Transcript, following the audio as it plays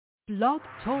Blog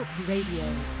Talk Radio.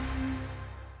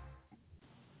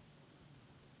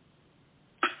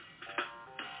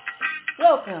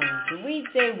 Welcome to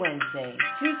Weedsday Wednesday,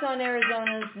 Tucson,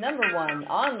 Arizona's #1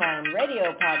 online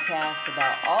radio podcast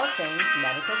about all things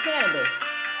medical cannabis.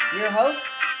 Your host,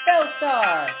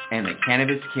 Bellstar. And the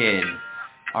Cannabis Kid.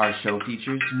 Our show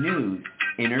features news,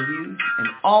 interviews, and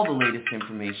all the latest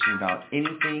information about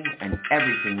anything and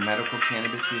everything medical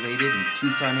cannabis related in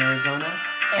Tucson, Arizona,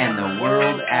 and the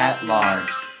world at large.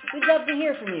 We'd love to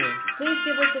hear from you. Please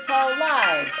give us a call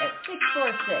live at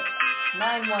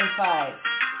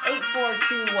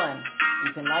 646-915-8421.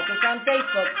 You can like us on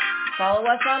Facebook, follow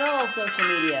us on all social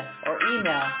media, or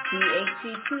email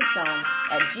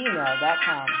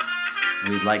thctucson@gmail.com.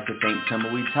 We'd like to thank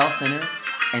Tumbleweeds Health Center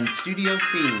and Studio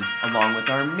C, along with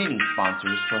our many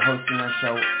sponsors, for hosting our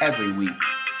show every week.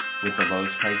 With the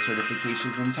lowest price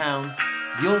certifications in town,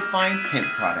 you'll find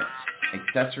hemp products,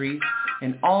 accessories,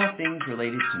 and all things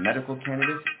related to medical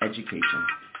cannabis education.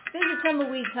 Visit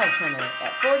Tumbleweeds Health Center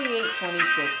at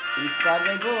 4826 East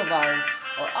Broadway Boulevard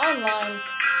or online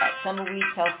at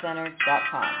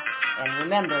tumbleweedshealthcenter.com. And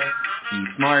remember, be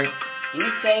smart,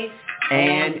 be safe,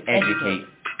 and educate.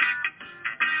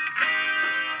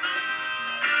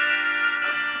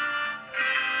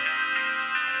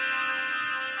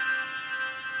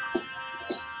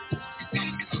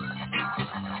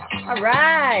 All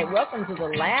right, welcome to the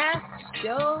last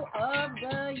show of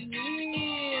the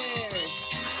year.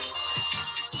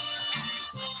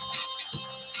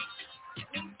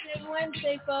 Weedsday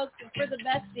Wednesday, folks, and for the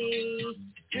bestie,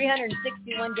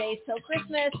 361 days till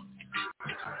Christmas.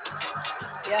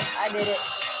 Yep, I did it.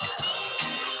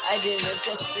 It's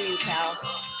just for you, pal.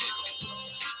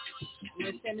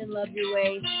 We're sending love your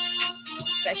way,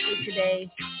 especially today.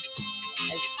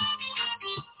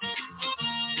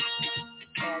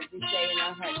 As we say in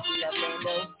our hearts, we love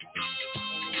Lando and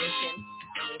the nation,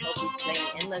 and we hope he's playing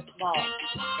endless ball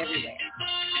everywhere.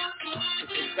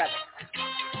 With his brother.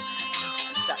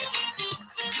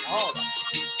 All of us.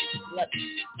 Love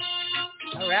you.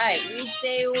 All right,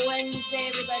 Weedsday Wednesday,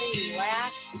 everybody.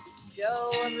 Last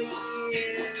show of the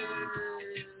year.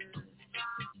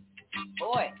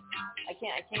 Boy, I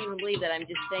can't even believe that I'm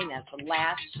just saying that. The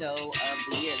last show of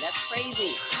the year. That's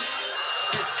crazy.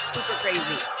 It's super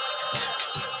crazy.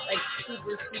 Like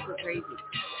super, super crazy.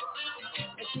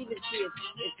 Let's even see if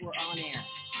we're on air.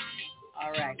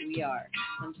 All right, we are.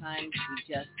 Sometimes we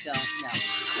just don't know.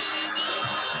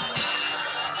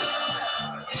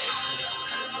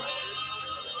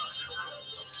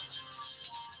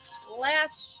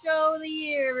 Last show of the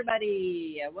year,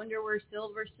 everybody. I wonder where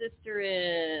Silver Sister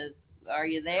is. Are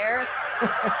you there?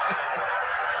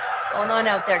 What's going on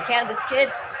out there, Cannabis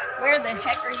Kid? Where the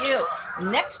heck are you?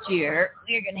 Next year,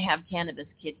 we're going to have Cannabis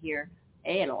Kid here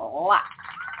a lot.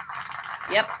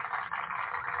 Yep.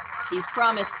 He's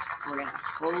promised we're going to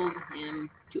hold him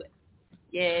to it.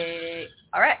 Yay.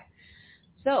 All right.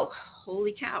 So,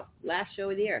 holy cow, last show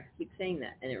of the year. I keep saying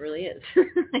that, and it really is.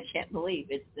 I can't believe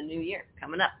it's the new year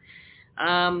coming up.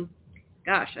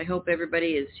 Gosh, I hope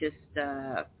everybody is just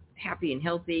happy and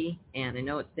healthy, and I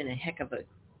know it's been a heck of a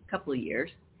couple of years.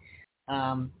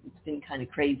 It's been kind of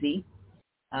crazy.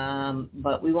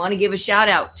 But we want to give a shout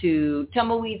out to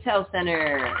Tumbleweeds Health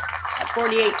Center at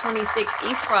 4826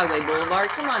 East Broadway Boulevard.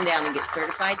 Come on down and get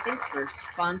certified. Thanks for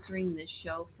sponsoring this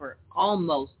show for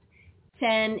almost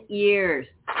 10 years.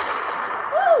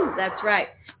 Woo! That's right.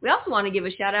 We also want to give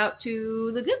a shout out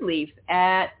to the Good Leaf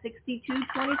at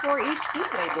 6224 East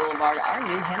Speedway Boulevard, our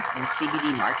new hemp and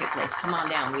CBD marketplace. Come on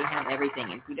down. We have everything.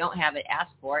 If we don't have it,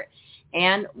 ask for it,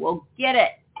 and we'll get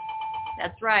it.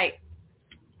 That's right.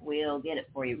 We'll get it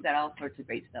for you. We've got all sorts of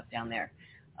great stuff down there.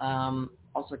 All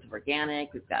sorts of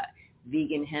organic. We've got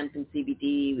vegan hemp and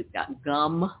CBD. We've got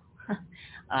gum.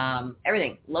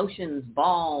 Everything. Lotions,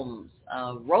 balms,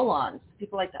 roll-ons.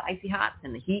 People like the icy hots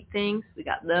and the heat things. We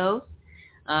got those.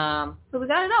 So we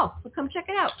got it all. So come check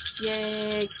it out.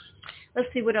 Yay.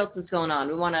 Let's see what else is going on.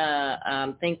 We want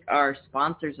to thank our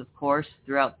sponsors, of course,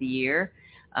 throughout the year.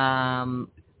 And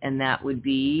that would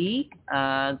be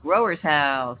Growers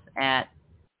House at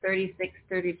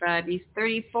 3635 East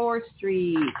 34th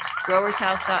Street,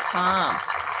 growershouse.com.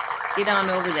 Get on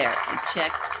over there and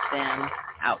check them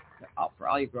out for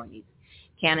all your growing needs.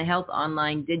 Canna Health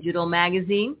online digital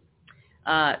magazine,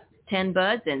 10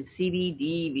 Buds, and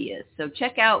CBDvious. So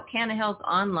check out Canna Health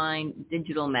online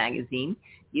digital magazine.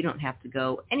 You don't have to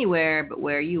go anywhere but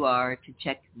where you are to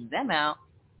check them out.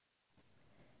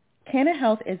 Canna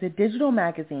Health is a digital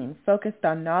magazine focused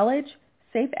on knowledge,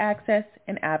 safe access,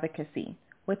 and advocacy,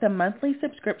 with a monthly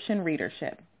subscription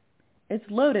readership. It's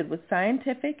loaded with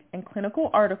scientific and clinical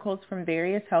articles from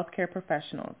various healthcare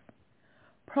professionals.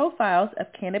 profiles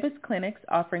of cannabis clinics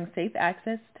offering safe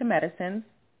access to medicines,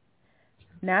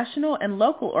 national and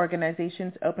local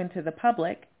organizations open to the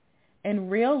public,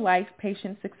 and real-life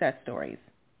patient success stories.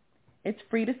 It's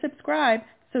free to subscribe,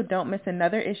 so don't miss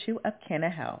another issue of Canna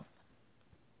Health.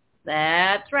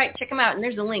 That's right. Check them out. And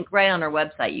there's a link right on our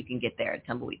website. You can get there at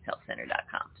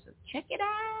tumbleweedshealthcenter.com. So check it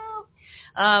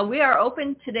out. We are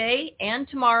open today and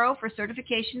tomorrow for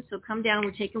certification, so come down.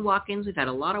 We're taking walk-ins. We've had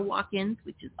a lot of walk-ins,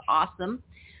 which is awesome.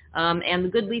 And the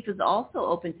Good Leaf is also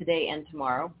open today and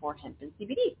tomorrow for hemp and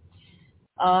CBD.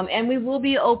 And we will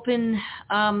be open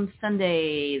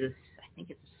Sunday, I think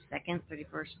it's the 2nd,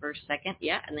 31st, 2nd.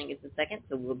 Yeah, I think it's the 2nd.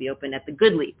 So we'll be open at the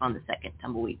Good Leaf on the 2nd.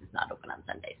 Tumbleweed is not open on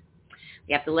Sundays.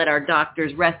 We have to let our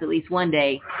doctors rest at least one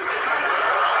day.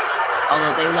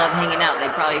 Although they love hanging out,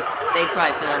 they'd probably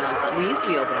film on Sunday. We used to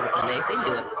be open on Sundays. They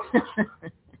do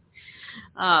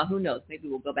it. Who knows? Maybe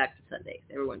we'll go back to Sundays.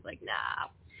 Everyone's like, nah.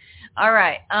 All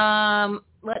right.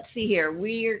 Let's see here.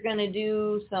 We're going to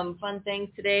do some fun things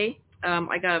today.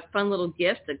 I got a fun little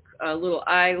gift, a little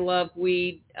I Love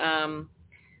Weed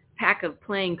pack of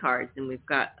playing cards, and we've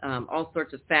got all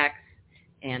sorts of facts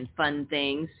and fun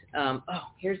things.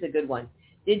 Here's a good one.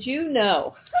 Did you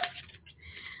know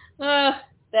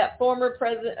that former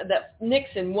president, that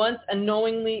Nixon once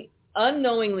unknowingly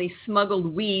smuggled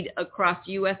weed across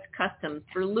U.S. Customs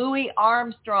for Louis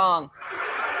Armstrong?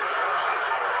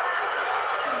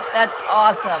 That's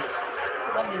awesome.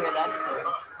 Love to hear that story.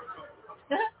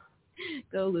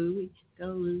 Go Louis, go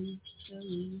Louis, go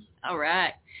Louis. All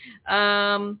right.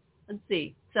 Let's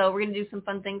see. So we're going to do some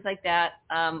fun things like that.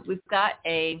 We've got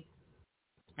I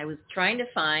was trying to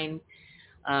find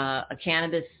a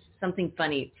cannabis, something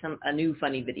funny, a new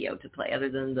funny video to play other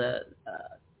than the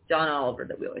John Oliver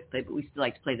that we always play, but we still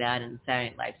like to play that and the Saturday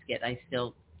Night Live skit. I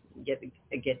still get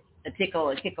a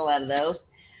tickle out of those.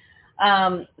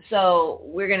 So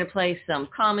we're going to play some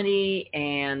comedy,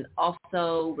 and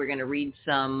also we're going to read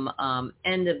some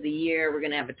end of the year. We're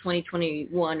going to have a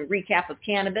 2021 recap of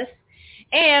cannabis.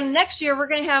 And next year, we're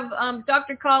going to have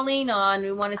Dr. Colleen on.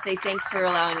 We want to say thanks for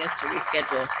allowing us to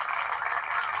reschedule.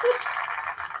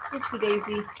 Oopsie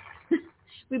daisy.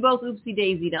 We both oopsie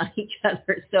daisied on each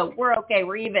other, so we're okay.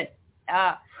 We're even.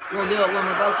 We'll do it when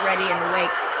we're both ready and awake.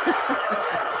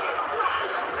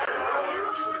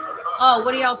 Oh,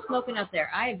 what are y'all smoking out there?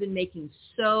 I have been making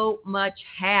so much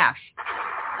hash.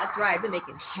 That's right. I've been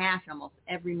making hash almost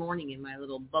every morning in my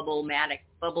little bubble-o-matic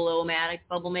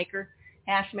maker.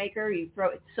 Hash maker.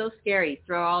 It's so scary. You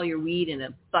throw all your weed in a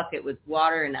bucket with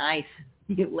water and ice.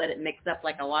 You let it mix up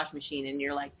like a wash machine, and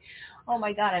you're like, oh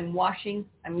my God, I'm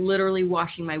literally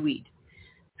washing my weed.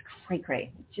 It's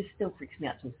cray. It just still freaks me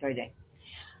out to this very day.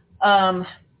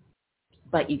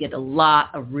 But you get a lot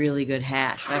of really good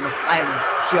hash. I have a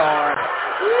jar.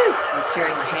 I'm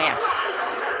sharing my hash.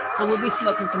 So we'll be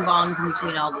smoking some bongs in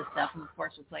between all this stuff, and of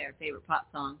course we'll play our favorite pop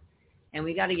song. And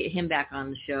we got to get him back on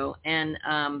the show. And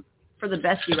for the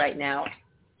bestie right now,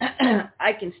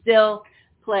 I can still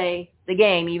play the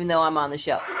game even though I'm on the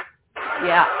show.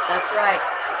 Yeah, that's right.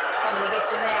 I'm going to get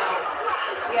you now.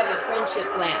 We have a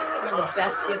friendship lamp. One of the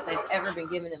best gifts I've ever been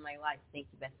given in my life. Thank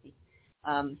you, bestie.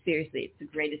 Seriously, it's the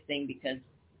greatest thing because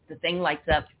the thing lights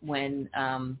up when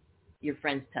your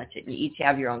friends touch it. And you each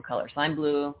have your own color. So I'm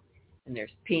blue, and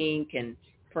there's pink and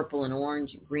purple and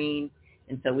orange and green.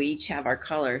 And so we each have our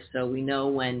color, so we know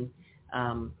when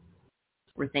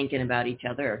we're thinking about each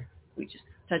other. We just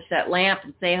touch that lamp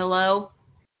and say hello.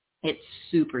 It's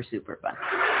super, super fun.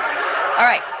 All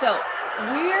right, so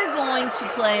we're going to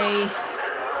play.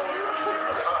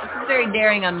 This is very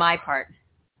daring on my part.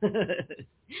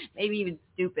 Maybe even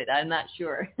stupid. I'm not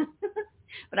sure.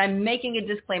 But I'm making a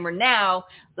disclaimer now,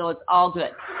 so it's all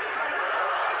good.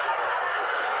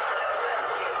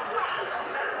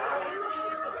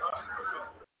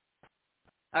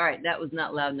 All right, that was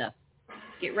not loud enough.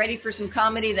 Get ready for some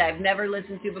comedy that I've never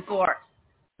listened to before.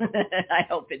 I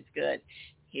hope it's good.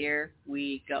 Here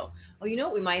we go. Oh, you know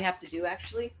what we might have to do,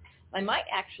 actually? I might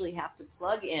actually have to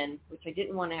plug in, which I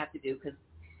didn't want to have to do because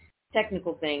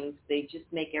technical things, they just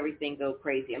make everything go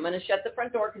crazy. I'm going to shut the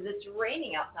front door because it's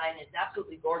raining outside and it's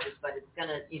absolutely gorgeous, but it's going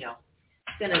to,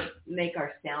 it's going to make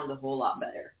our sound a whole lot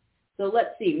better. So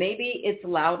let's see. Maybe it's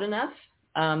loud enough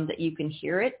that you can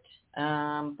hear it,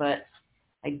 but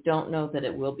I don't know that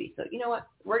it will be. So you know what?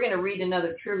 We're going to read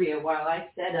another trivia while I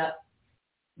set up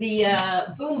the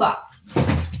boombox.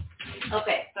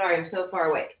 Okay, sorry, I'm so far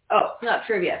away. Oh, it's not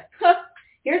trivia.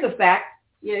 Here's a fact.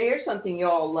 Here's something you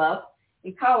all love.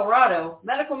 In Colorado,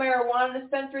 medical marijuana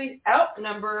dispensaries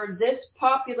outnumber this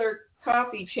popular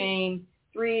coffee chain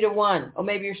 3-1. Oh,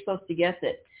 maybe you're supposed to guess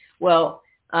it. Well,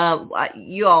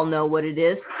 you all know what it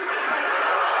is.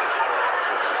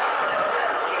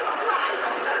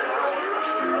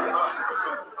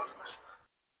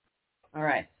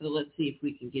 So let's see if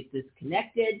we can get this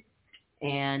connected.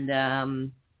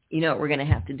 And you know what we're going to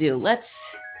have to do.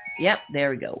 Yep,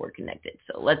 there we go. We're connected.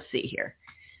 So let's see here.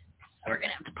 We're going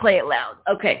to have to play it loud.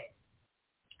 Okay.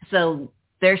 So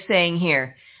they're saying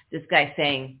here, this guy's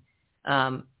saying,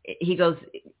 he goes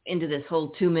into this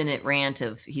whole 2-minute rant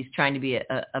of he's trying to be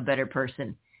a better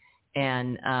person.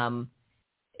 And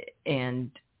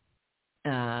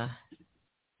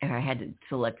I had to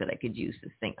select that I could use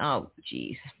this thing. Oh,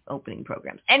 geez. Opening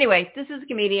programs. Anyway, this is a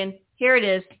comedian. Here it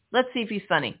is. Let's see if he's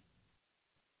funny.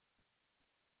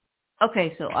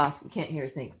 Okay, so awesome. Can't hear a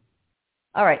thing.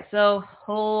 All right, so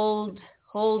hold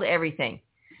everything.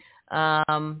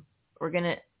 We're going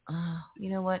to, you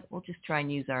know what? We'll just try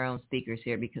and use our own speakers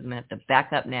here because I'm going to have to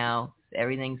back up now.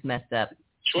 Everything's messed up.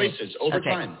 Choices over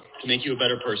time to make you a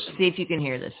better person. See if you can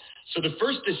hear this. So the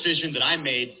first decision that I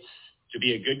made to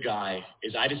be a good guy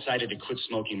is I decided to quit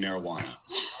smoking marijuana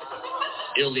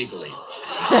illegally. And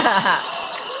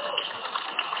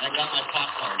I got my pot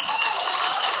card.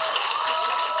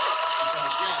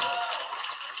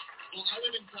 Well, I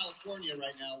live in California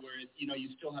right now where, you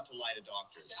still have to lie to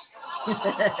doctors.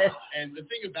 And the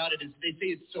thing about it is they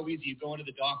say it's so easy. You go into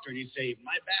the doctor and you say,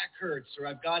 my back hurts or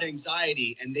I've got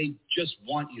anxiety, and they just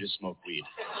want you to smoke weed.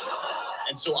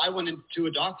 And so I went into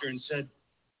a doctor and said,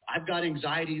 I've got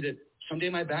anxiety that someday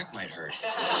my back might hurt.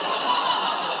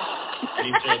 And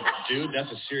he said, dude,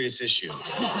 that's a serious issue.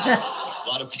 A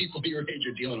lot of people your age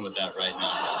are dealing with that right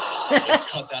now. Let's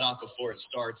cut that off before it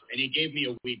starts. And he gave me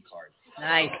a weed card.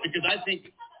 Nice. Because I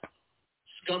think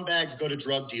scumbags go to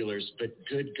drug dealers, but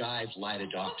good guys lie to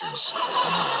doctors.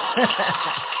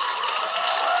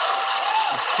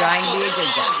 Trying to be a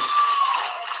good guy.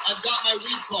 I've got my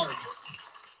weed card.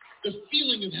 The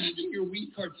feeling of having your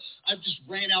weed card. I've just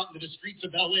ran out into the streets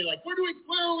of LA like, where are we?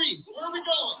 Where are we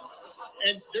going?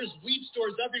 And there's weed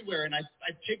stores everywhere. And I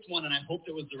picked one and I hoped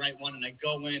it was the right one. And I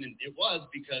go in and it was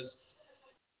because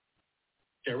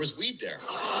there was weed there.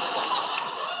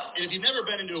 And if you've never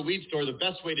been into a weed store, the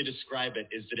best way to describe it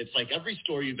is that it's like every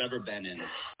store you've ever been in,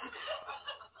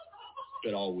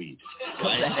 but all weed,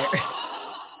 right?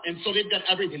 And so they've got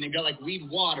everything. They've got like weed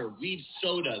water, weed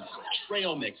sodas,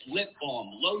 trail mix, lip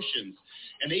balm, lotions.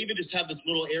 And they even just have this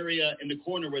little area in the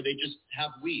corner where they just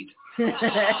have weed. Like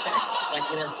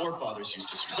what our forefathers used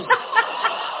to smoke.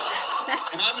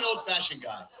 And I'm an old-fashioned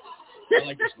guy. I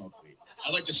like to smoke weed.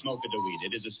 I like to smoke the weed.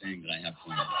 It is a saying that I have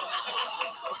coined.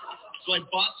 So I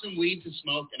bought some weed to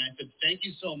smoke, and I said, thank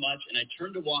you so much. And I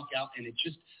turned to walk out, and it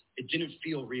didn't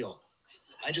feel real.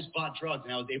 I just bought drugs,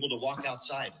 and I was able to walk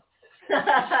outside. And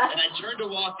I turned to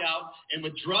walk out, and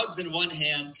with drugs in one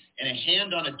hand and a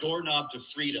hand on a doorknob to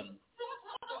freedom,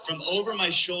 from over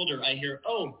my shoulder, I hear,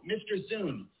 oh, Mr.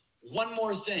 Zune, one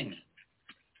more thing.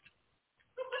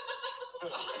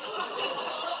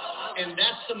 And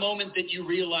that's the moment that you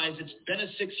realize it's been a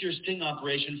 6-year sting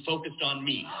operation focused on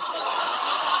me.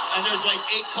 And there's like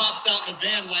 8 cops out in the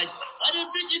van like, I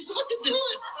didn't think you'd fucking do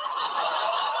it.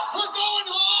 We're going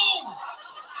home.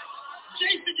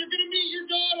 Jason, you're going to meet your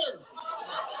daughter.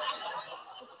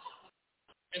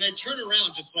 And I turn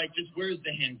around just where's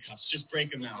the handcuffs? Just break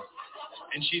them out.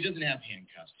 And she doesn't have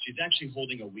handcuffs. She's actually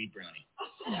holding a weed brownie.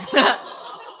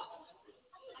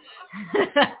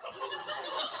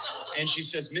 And she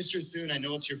says, Mr. Thune, I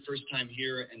know it's your first time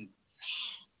here, and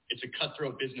it's a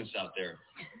cutthroat business out there.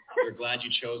 We're glad you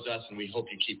chose us, and we hope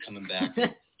you keep coming back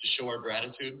to show our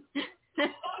gratitude. Here's a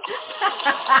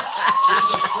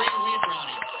free weed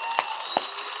brownie.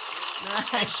 Nice.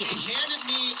 And she handed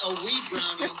me a weed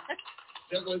brownie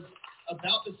that was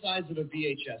about the size of a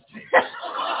VHS tape.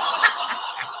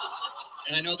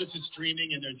 And I know this is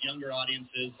streaming, and there's younger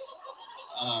audiences.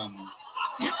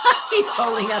 He's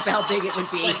holding up how big it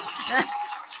would be.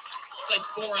 It's like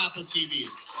 4 Apple TVs.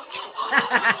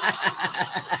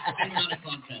 Same amount of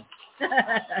content.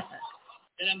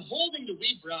 And I'm holding the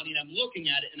weed brownie, and I'm looking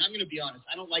at it, and I'm going to be honest.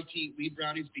 I don't like to eat weed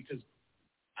brownies because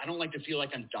I don't like to feel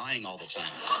like I'm dying all the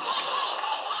time.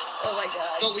 Oh, my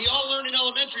God. But we all learned in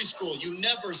elementary school, you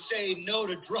never say no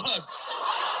to drugs.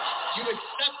 You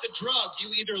accept the drug. You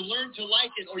either learn to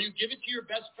like it or you give it to your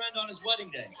best friend on his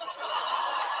wedding day.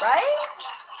 Right?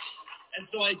 And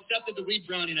so I accepted the weed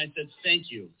brownie, and I said, thank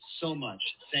you so much.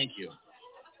 Thank you.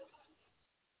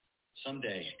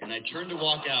 Someday. And I turned to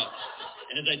walk out.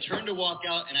 And as I turned to walk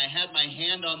out and I had my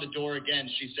hand on the door again,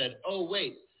 she said, oh,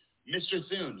 wait, Mr.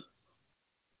 Thune,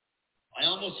 I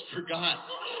almost forgot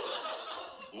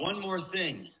one more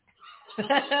thing.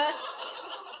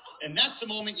 And that's the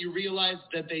moment you realize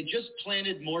that they just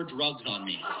planted more drugs on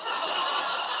me.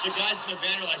 The guys in the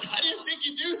van are like, I didn't think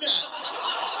you'd do that.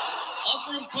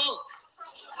 Offer him coke.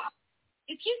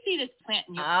 If you see this plant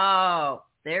in your... Oh,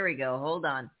 There we go. Hold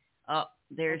on. Oh,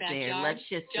 there's there. Let's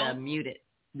just mute it.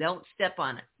 Don't step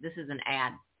on it. This is an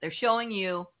ad. They're showing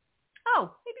you.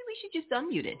 Oh, maybe we should just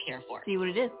unmute it. Care for. See what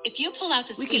it is. If you pull out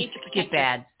the sleeve to protect skip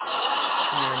ads.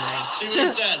 See what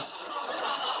it says.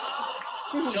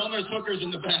 Tell them there's hookers in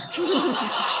the back.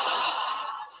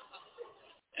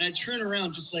 And I turn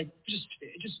around just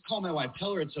call my wife.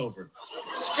 Tell her it's over.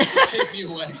 Take me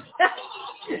away.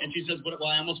 And she says, well,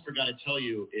 I almost forgot to tell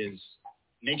you is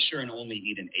make sure and only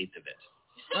eat an eighth of it.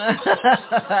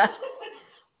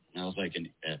 And I was like, an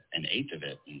eighth of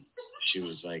it? And she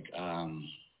was like,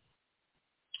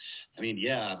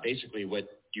 yeah, basically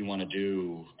what you want to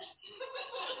do.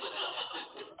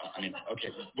 Okay,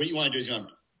 what you want to do is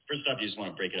first off, you just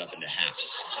want to break it up into halves.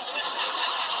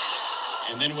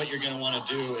 And then what you're going to want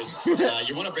to do is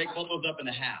you want to break both those up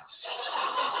into halves.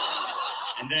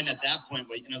 And then at that point,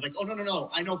 I was like, oh, no,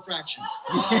 I know fractions.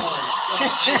 Oh,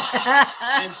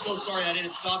 I'm so sorry I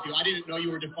didn't stop you. I didn't know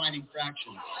you were defining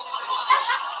fractions.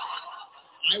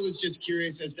 I was just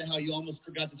curious as to how you almost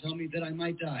forgot to tell me that I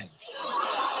might die.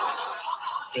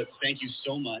 But thank you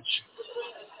so much.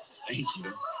 Thank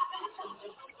you.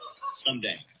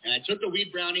 Someday. And I took the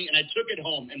weed brownie and I took it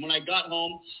home. And when I got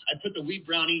home, I put the weed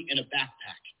brownie in a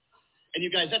backpack. And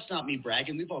you guys, that's not me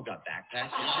bragging. We've all got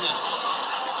backpacks.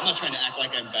 I'm not trying to act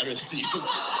like I'm better than you.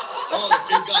 Oh, the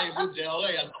big guy who moved to LA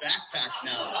has backpacks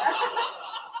now.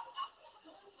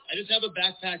 I just have a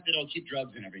backpack that I'll keep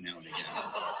drugs in every now and again.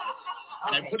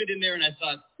 And I put it in there and I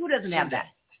thought, who doesn't have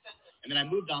that? And then I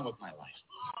moved on with my life.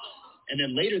 And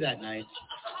then later that night,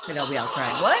 we all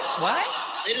cried. What?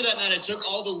 Later that night, I took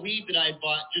all the weed that I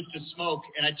bought just to smoke,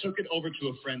 and I took it over to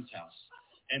a friend's house.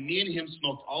 And me and him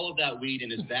smoked all of that weed in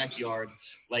his backyard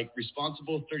like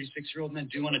responsible 36-year-old men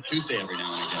do on a Tuesday every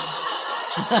now and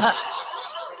again.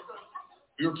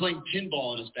 We were playing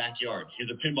pinball in his backyard. He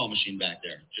has a pinball machine back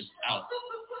there, just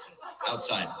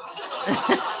outside.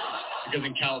 Because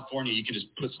in California, you can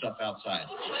just put stuff outside.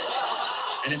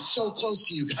 And it's so close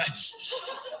to you guys.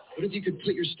 What if you could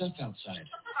put your stuff outside?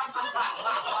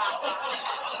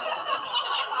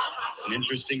 An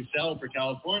interesting sell for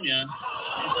California.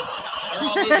 They're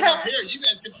all moving up here. You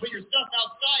guys can put your stuff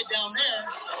outside down there.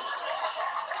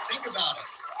 Think about it.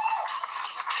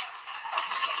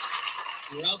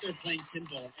 We were out there playing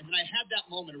pinball, and then I had that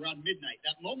moment around midnight,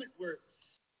 that moment where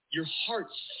your heart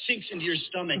sinks into your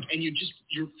stomach, and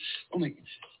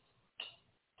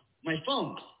my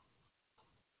phone.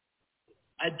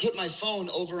 I'd put my phone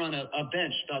over on a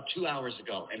bench about 2 hours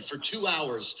ago, and for 2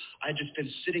 hours, I'd just been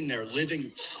sitting there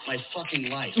living my fucking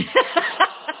life.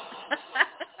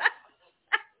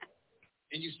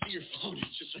 And you see your phone,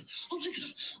 it's just like, oh my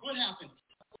God, what happened?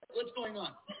 What's going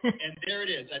on? And there it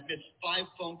is. I've missed 5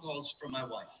 phone calls from my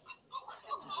wife.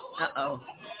 Uh-oh.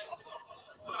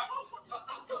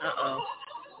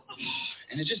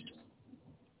 And it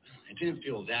didn't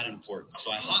feel that important. So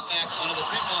I hop back onto the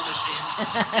pinball machine,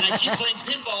 and I keep playing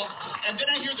pinball, and then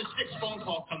I hear the 6th phone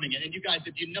call coming in. And you guys,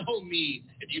 if you know me,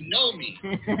 you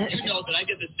know that I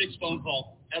get the 6th phone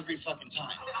call every fucking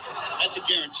time. That's a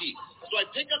guarantee. So I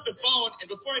pick up the phone, and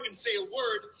before I can say a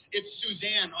word, it's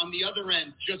Suzanne on the other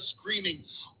end just screaming,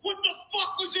 what the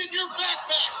fuck was in your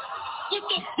backpack? What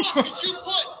the fuck did you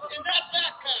put in that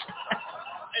backpack?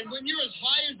 And when you're as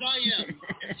high as I am,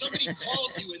 and somebody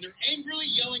calls you and they're angrily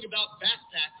yelling about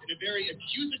backpacks in a very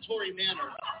accusatory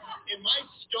manner, in my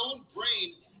stone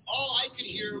brain, all I could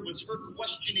hear was her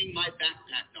questioning my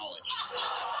backpack knowledge.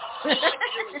 All I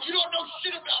could hear was, you don't know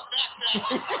shit about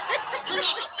backpacks. You're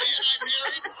not the man I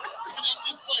married. And I'm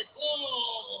just like,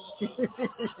 whoa,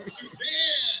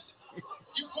 Suzanne,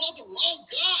 you called the wrong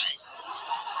guy.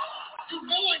 You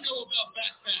know I know about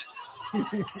backpacks.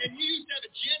 And you used to have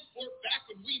a Jansport back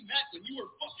when we met, when you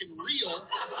were fucking real.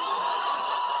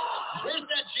 Where's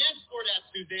that Jansport at,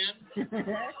 Suzanne?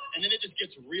 And then it just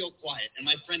gets real quiet. And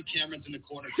my friend Cameron's in the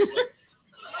corner just like,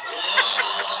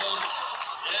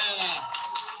 yeah.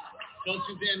 Tell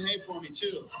Suzanne hey for me,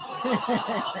 too.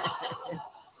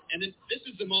 And then this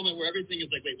is the moment where everything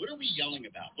is like, wait, what are we yelling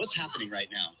about? What's happening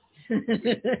right now? Is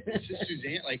this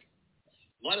Suzanne? Like,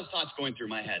 a lot of thoughts going through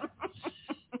my head.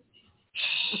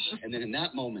 And then in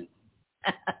that moment,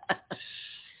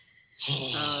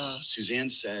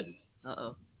 Suzanne said,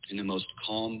 in the most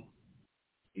calm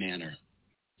manner,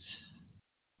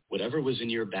 whatever was in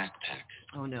your backpack,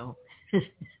 oh no,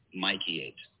 Mikey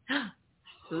ate.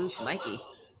 Who's Mikey?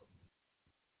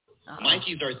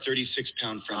 Mikey's our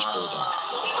 36-pound French bulldog.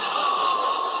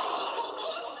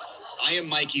 I am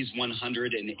Mikey's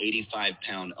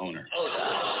 185-pound owner.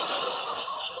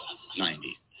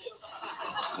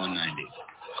 190.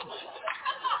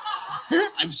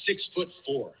 I'm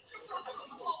 6'4".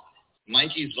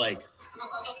 Mikey's like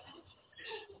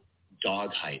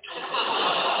dog height.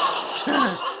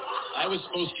 I was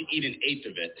supposed to eat an eighth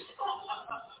of it.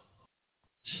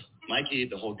 Mikey ate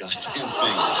the whole goddamn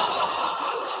thing.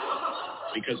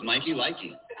 Because Mikey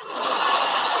likey.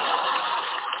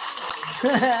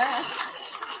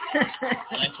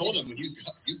 And I told him,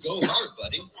 you go hard,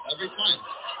 buddy, every time.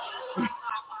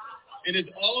 And as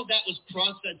all of that was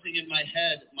processing in my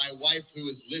head, my wife, who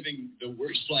was living the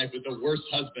worst life with the worst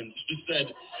husband, just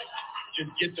said, just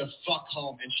get the fuck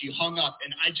home. And she hung up,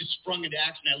 and I just sprung into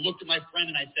action. I looked at my friend,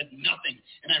 and I said nothing.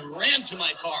 And I ran to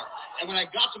my car. And when I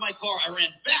got to my car, I ran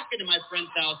back into my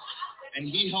friend's house, and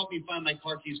he helped me find my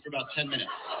car keys for about 10 minutes.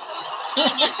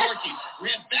 Found my car keys,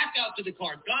 ran back out to the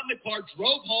car, got in the car,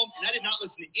 drove home, and I did not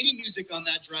listen to any music on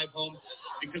that drive home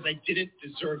because I didn't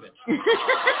deserve it.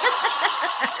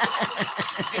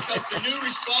 Because the new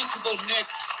responsible Nick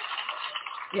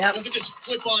doesn't just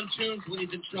flip on tunes when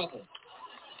he's in trouble.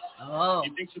 Oh.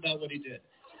 He thinks about what he did.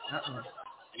 Uh-oh. And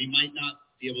he might not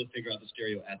be able to figure out the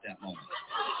stereo at that moment.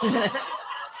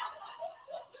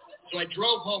 So I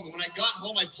drove home, and when I got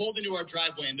home, I pulled into our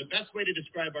driveway, and the best way to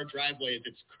describe our driveway is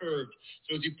it's curved.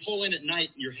 So as you pull in at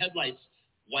night, your headlights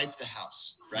wipe the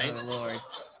house, right? Oh, Lord.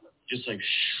 Just like,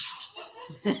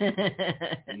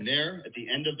 and there, at the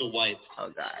end of the wipe,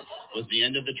 was the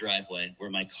end of the driveway where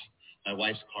my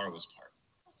wife's car was parked.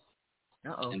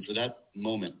 Uh-oh. And for that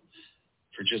moment,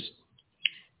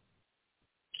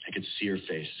 I could see her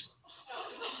face.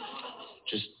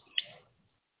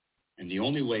 And the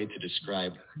only way to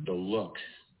describe the look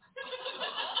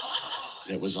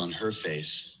that was on her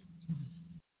face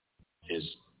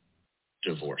is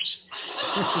divorce.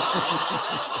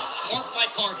 Parked my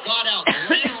car, got out,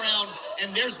 ran around,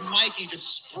 and there's Mikey just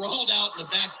sprawled out in the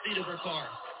back seat of her car.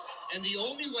 And the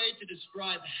only way to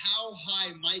describe how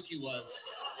high Mikey was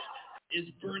is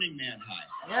Burning Man high.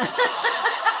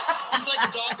 He's like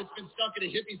a dog that's been stuck at a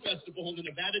hippie festival in the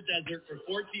Nevada desert for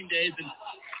 14 days, and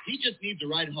he just needs a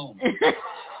ride home. And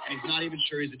he's not even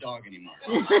sure he's a dog anymore.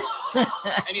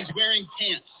 And he's wearing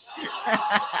pants.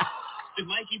 Did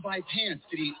Mikey buy pants?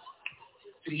 Did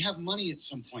he have money at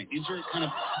some point? These are kind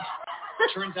of,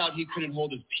 turns out he couldn't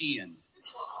hold his pee in.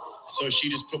 So she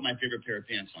just put my favorite pair of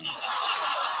pants on him.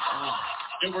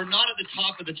 That were not at the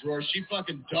top of the drawer. She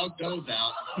fucking dug those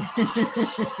out.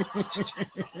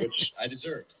 Which I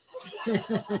deserved.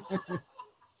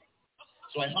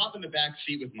 So I hop in the back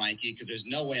seat with Mikey because there's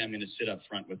no way I'm going to sit up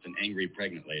front with an angry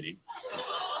pregnant lady.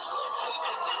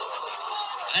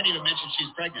 I didn't even mention she's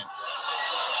pregnant.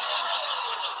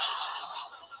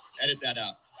 Edit that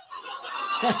out.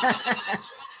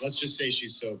 Let's just say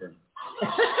she's sober.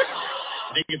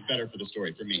 I think it's better for the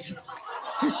story, for me.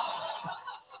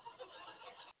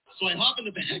 So I hop in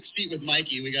the back seat with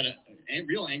Mikey. We got a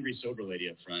real angry sober lady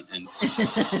up front, and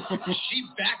she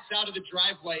backs out of the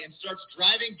driveway and starts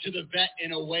driving to the vet in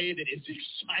a way that is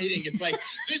exciting. It's like,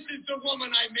 this is the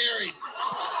woman I married.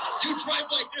 You drive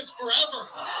like this forever.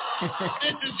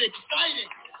 This is exciting.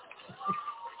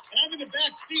 And I'm in the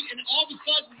back seat, and all of a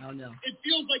sudden, it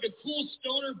feels like a cool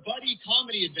stoner buddy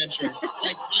comedy adventure.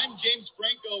 Like I'm James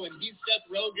Franco, and he's Seth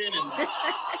Rogen, and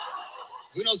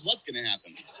who knows what's going to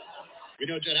happen. We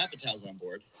know Judd Apatow's on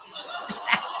board.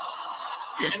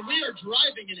 And we are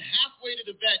driving, and halfway to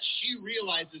the vet, she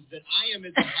realizes that I am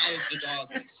as high as the dog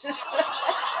is.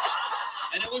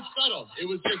 And it was subtle. It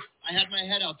was just, I had my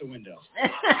head out the window.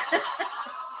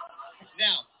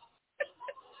 Now,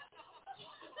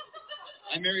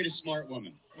 I married a smart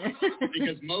woman.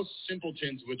 Because most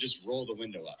simpletons would just roll the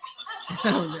window up.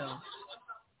 Oh, no.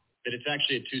 But it's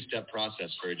actually a two-step process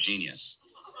for a genius.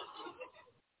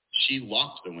 She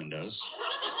locked the windows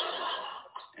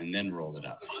and then rolled it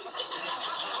up.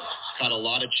 Caught a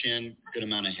lot of chin, good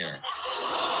amount of hair.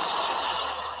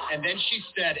 And then she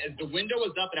said, as the window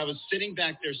was up and I was sitting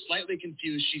back there slightly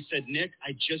confused, she said, Nick,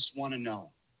 I just want to know.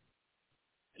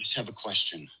 I just have a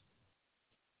question.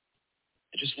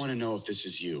 I just want to know if this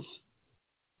is you.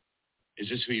 Is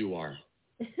this who you are?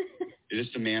 Is this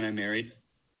the man I married?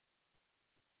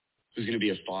 Who's going to be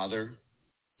a father?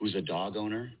 Who's a dog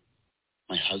owner?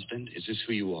 My husband? Is this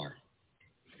who you are?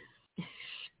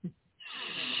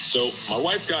 So my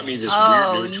wife got me this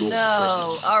weird new tool. Oh,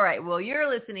 no. All right. Well, you're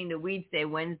listening to Weedsday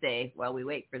Wednesday while we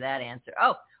wait for that answer.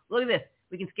 Oh, look at this.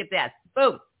 We can skip that.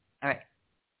 Boom. All right.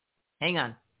 Hang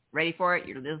on. Ready for it?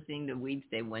 You're listening to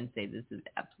Weedsday Wednesday. This is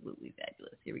absolutely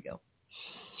fabulous. Here we go.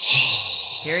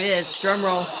 Here it is. Drum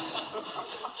roll.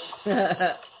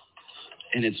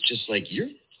 And it's just like, you're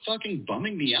fucking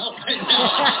bumming me out right now.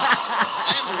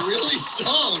 I'm really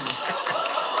stoned.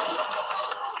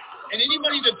 And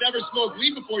anybody that's ever smoked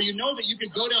weed before, you know that you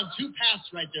could go down two paths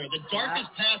right there. The darkest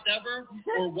path ever,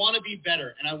 or want to be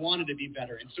better. And I wanted to be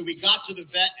better. And so we got to the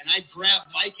vet, and I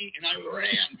grabbed Mikey, and I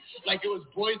ran like it was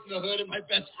Boys in the Hood, and my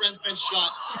best friend's been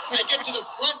shot. I get to the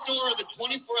front door of the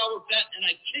 24-hour vet, and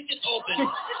I kick it open,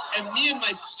 and me and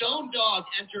my stone dog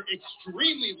enter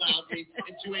extremely loudly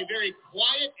into a very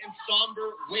quiet and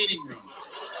somber waiting room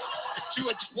to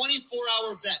a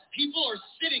 24-hour vet. People are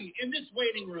sitting in this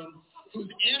waiting room whose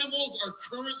animals are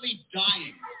currently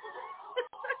dying.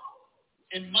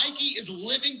 And Mikey is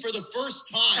living for the first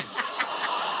time.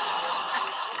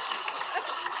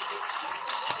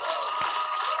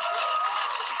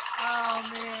 Oh,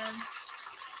 man.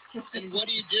 And what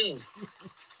do you do?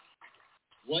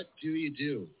 What do you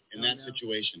do in that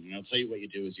situation? And I'll tell you what you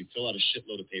do is you fill out a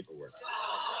shitload of paperwork.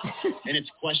 And it's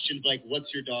questions like,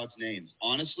 what's your dog's name?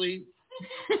 Honestly,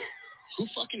 who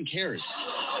fucking cares?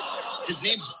 His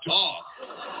name's Dog.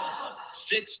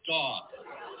 6 Dog.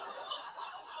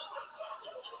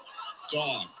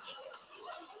 Dog.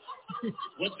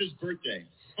 What's his birthday?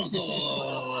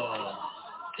 Oh.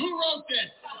 Who wrote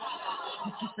this?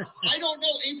 I don't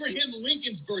know Abraham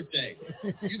Lincoln's birthday.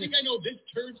 You think I know this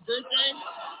turd's birthday?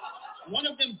 One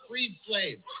of them freed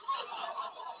slaves.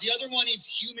 The other one eats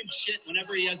human shit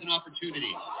whenever he has an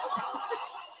opportunity.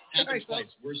 Happened twice.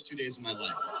 Worst 2 days of my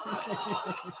life.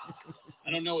 I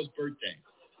don't know his birthday.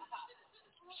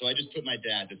 So I just put my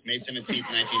dad. It's May 17th,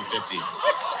 1950.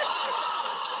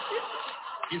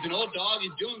 He's an old dog.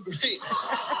 He's doing great.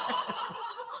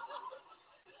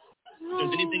 If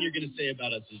there's anything you're going to say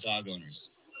about us as dog owners,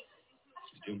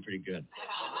 he's doing pretty good.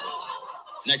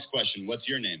 Next question. What's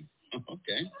your name?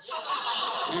 Okay.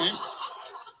 All right.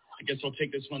 I guess I'll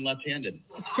take this one left-handed.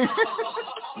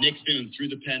 Nick Thune threw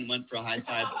the pen, went for a high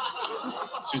five.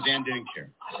 Suzanne didn't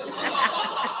care.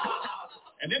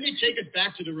 And then they take us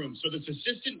back to the room. So this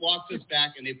assistant walks us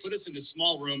back, and they put us in a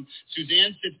small room.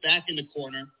 Suzanne sits back in the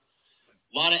corner.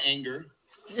 A lot of anger.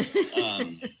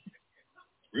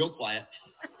 Real quiet.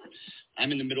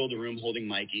 I'm in the middle of the room holding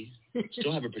Mikey.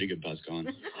 Still have a pretty good buzz going.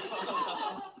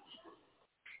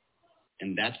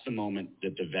 And that's the moment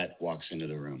that the vet walks into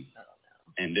the room.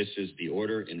 And this is the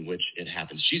order in which it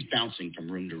happens. She's bouncing from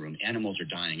room to room. Animals are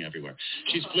dying everywhere.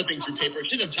 She's flipping through paperwork.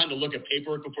 She doesn't have time to look at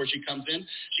paperwork before she comes in.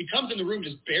 She comes in the room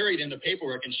just buried in the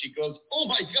paperwork, and she goes, oh,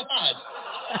 my God.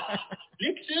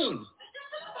 Nick Thune.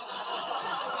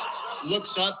 Looks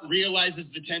up, realizes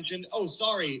the tension. Oh,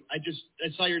 sorry, I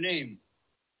saw your name.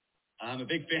 I'm a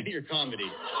big fan of your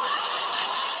comedy.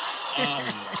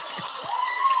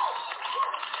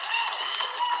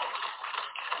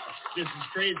 This is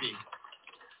crazy.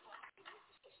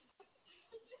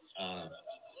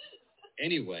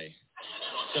 Anyway,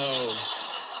 so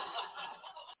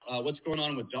what's going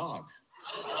on with Dog?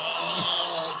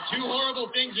 Two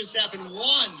horrible things just happened.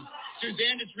 One,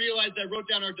 Suzanne just realized I wrote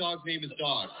down our dog's name as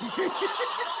Dog.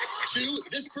 Two,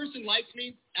 this person likes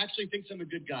me, actually thinks I'm a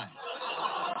good guy.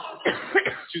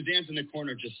 Suzanne's in the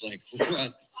corner just like,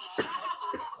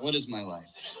 what is my life?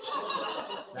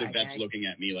 The vet's looking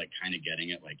at me like kind of getting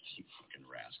it, like, you fucking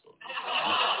rascal.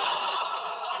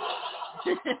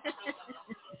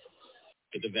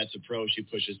 But the vet's a pro. She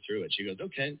pushes through it. She goes,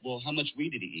 okay, well, how much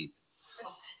weed did he eat?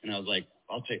 And I was like,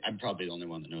 I'm probably the only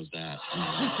one that knows that.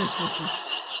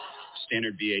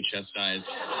 Standard VHS size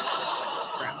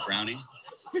brownie.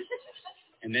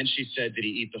 And then she said, did he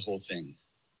eat the whole thing?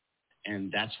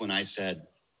 And that's when I said,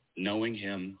 knowing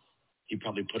him, he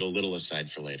probably put a little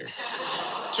aside for later.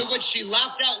 To which she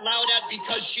laughed out loud at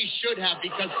because she should have,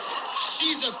 because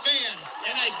she's a fan,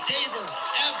 and I gave her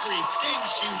everything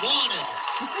she wanted.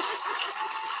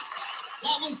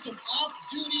 That was some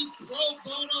off-duty, pro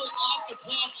bono,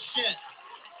 off-the-clock shit.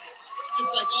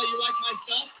 Just like, oh, you like my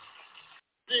stuff?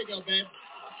 There you go, babe.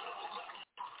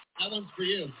 That one's for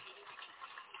you.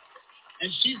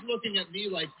 And she's looking at me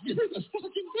like, you're the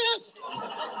fucking best.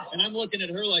 And I'm looking at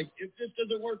her like, if this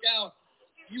doesn't work out,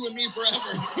 you and me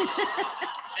forever.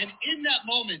 And in that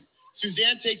moment,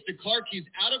 Suzanne takes the car keys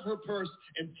out of her purse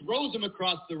and throws them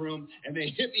across the room, and they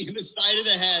hit me in the side of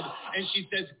the head, and she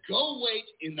says, go wait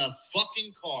in the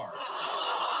fucking car.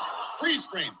 Freeze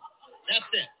frame. That's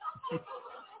it.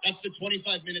 That's the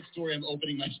 25-minute story I'm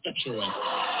opening my special with.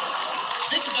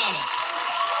 Think about it.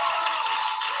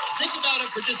 Think about it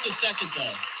for just a second,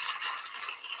 though.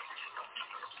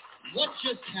 What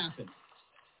just happened?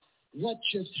 What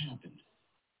just happened?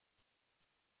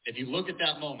 If you look at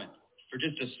that moment for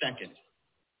just a second,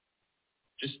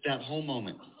 just that whole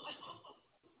moment,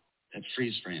 that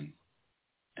freeze frame,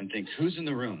 and think, who's in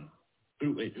the room?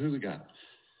 Who we got?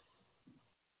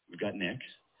 We've got Nick.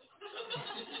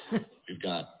 We've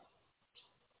got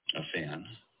a fan.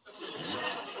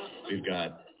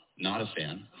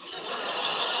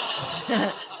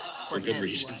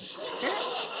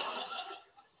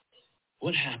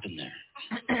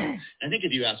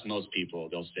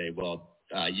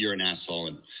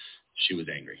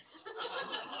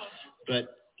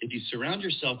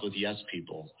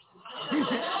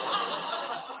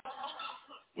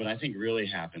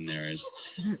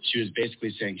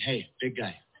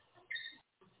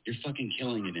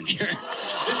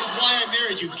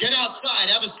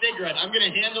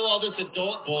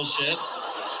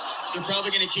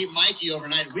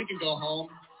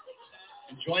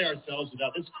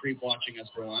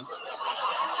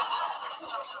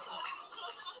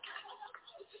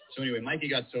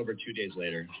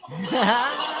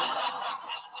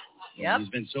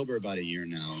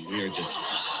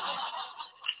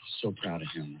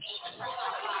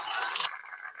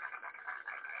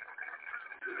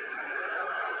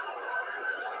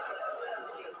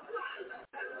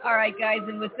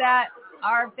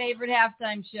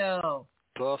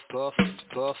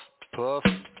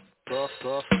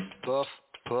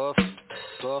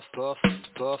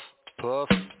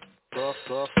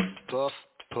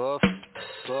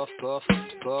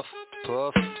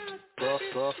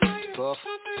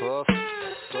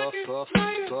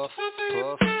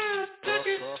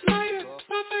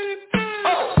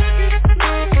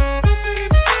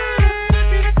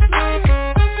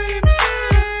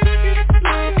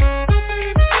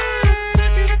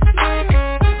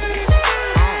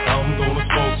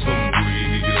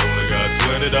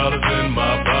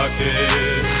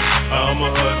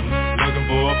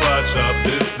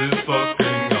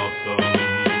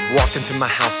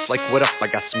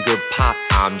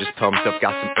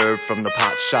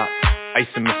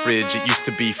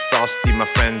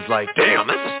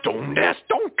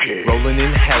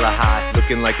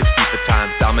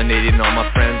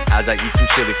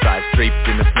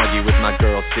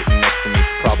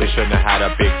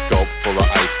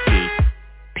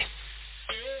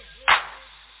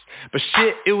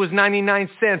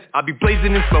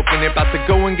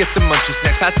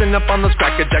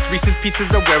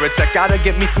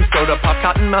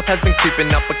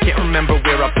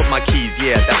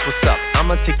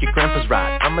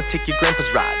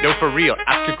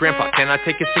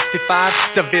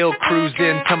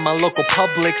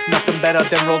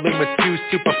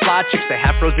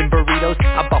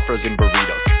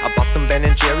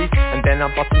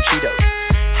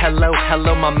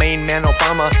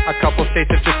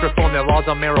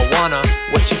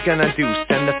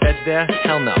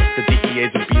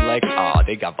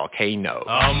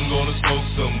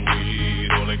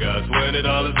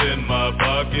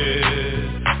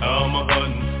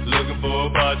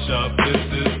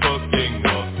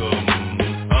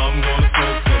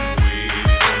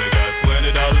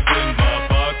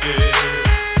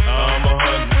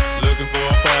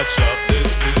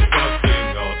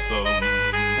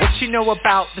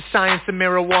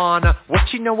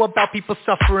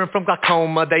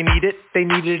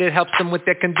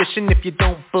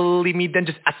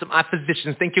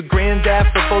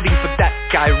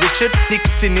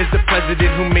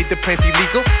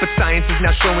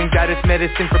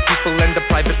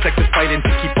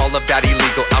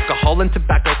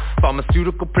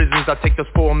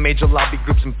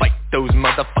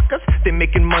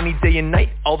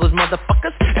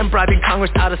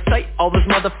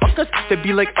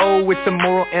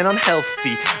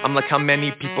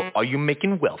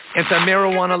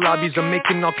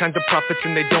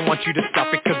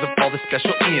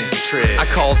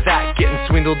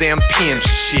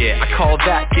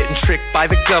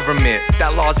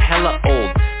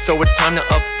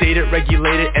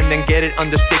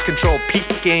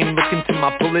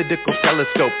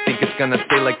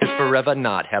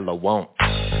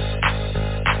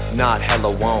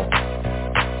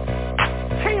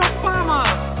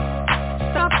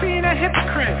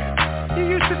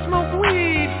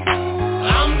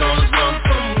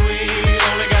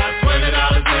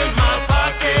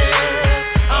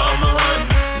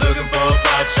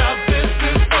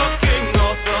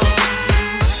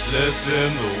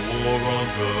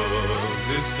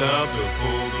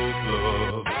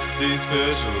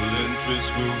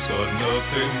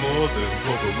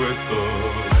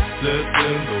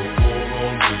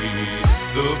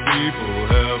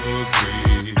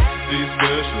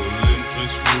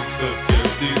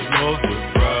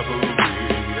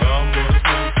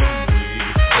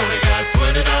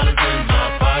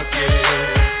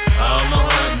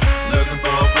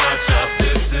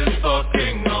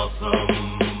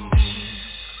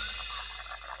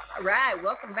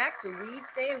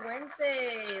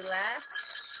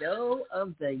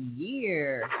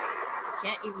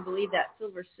 Can't even believe that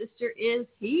Silver Sister is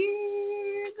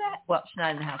here. Well, she's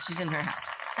not in the house. She's in her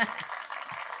house.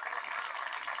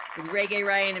 With Reggae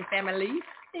Ryan and family.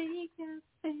 Okay,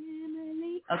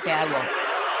 I won't.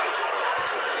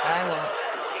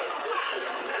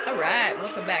 All right,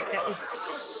 welcome back. That was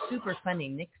super funny.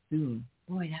 Nick Boone.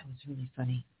 Boy, that was really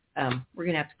funny. We're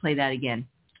going to have to play that again.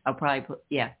 I'll probably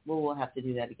we'll have to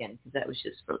do that again because that was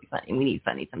just really funny. We need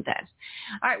funny sometimes.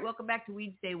 All right, welcome back to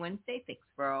Weedsday Wednesday. Thanks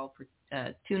for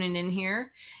tuning in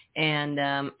here.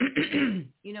 And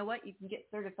you know what? You can get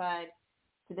certified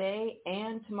today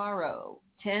and tomorrow,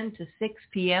 10 to 6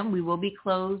 p.m. We will be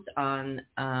closed on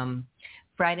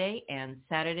Friday and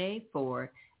Saturday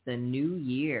for the new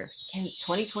year,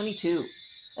 2022.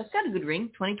 That's got a good ring,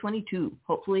 2022.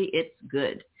 Hopefully it's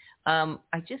good. I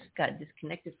just got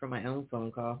disconnected from my own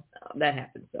phone call. That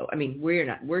happens. So, I mean,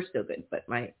 we're still good, but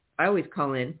I always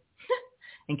call in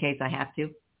in case I have to,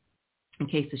 in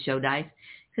case the show dies.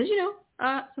 Because,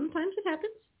 sometimes it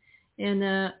happens. And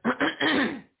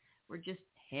we're just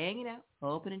hanging out,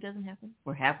 hoping it doesn't happen.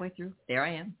 We're halfway through. There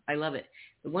I am. I love it.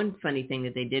 The one funny thing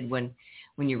that they did when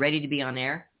you're ready to be on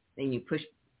air, then you push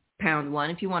pound 1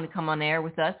 if you want to come on air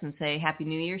with us and say Happy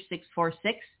New Year,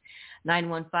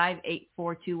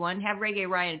 646-915-8421. Have Reggae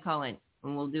Ryan call in,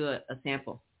 and we'll do a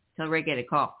sample. Tell Reggae to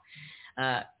call,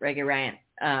 Reggae Ryan.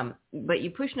 But you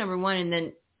push number 1, and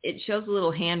then it shows a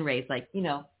little hand raise, like,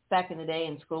 back in the day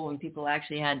in school when people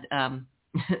actually had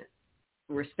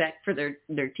respect for their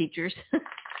teachers.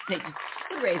 They just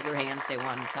would raise their hands if they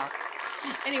wanted to talk.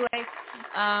 Anyway,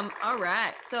 all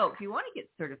right. So if you want to get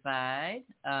certified,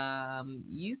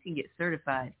 you can get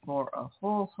certified for a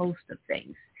whole host of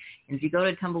things. And if you go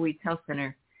to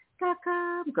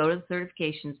tumbleweedshealthcenter.com, go to the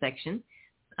certification section.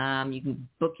 You can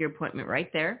book your appointment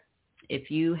right there. If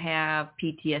you have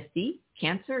PTSD,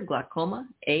 cancer, glaucoma,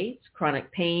 AIDS, chronic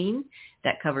pain,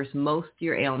 that covers most of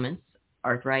your ailments,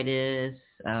 arthritis,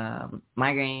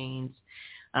 migraines,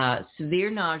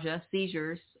 severe nausea,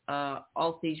 seizures,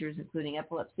 all seizures including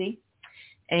epilepsy,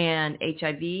 and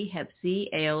HIV, Hep C,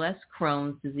 ALS,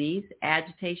 Crohn's disease,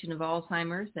 agitation of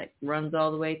Alzheimer's that runs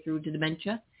all the way through to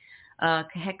dementia,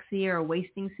 cachexia or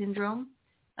wasting syndrome,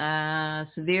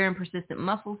 severe and persistent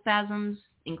muscle spasms,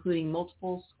 including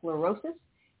multiple sclerosis.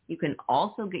 You can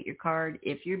also get your card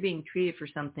if you're being treated for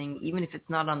something, even if it's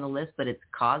not on the list, but it's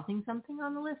causing something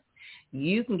on the list.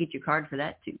 You can get your card for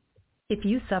that too. If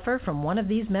you suffer from one of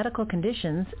these medical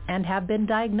conditions and have been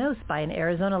diagnosed by an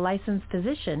Arizona licensed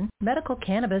physician, medical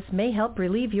cannabis may help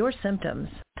relieve your symptoms.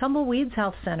 Tumbleweeds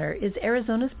Health Center is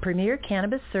Arizona's premier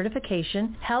cannabis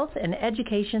certification, health, and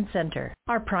education center.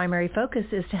 Our primary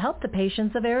focus is to help the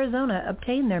patients of Arizona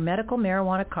obtain their medical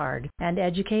marijuana card and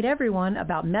educate everyone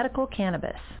about medical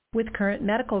cannabis. With current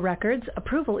medical records,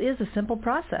 approval is a simple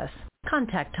process.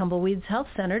 Contact Tumbleweeds Health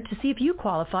Center to see if you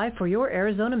qualify for your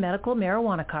Arizona medical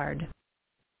marijuana card.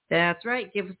 That's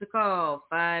right. Give us a call,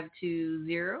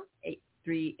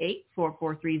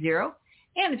 520-838-4430.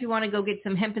 And if you want to go get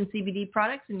some hemp and CBD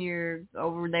products and you're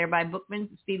over there by Bookman,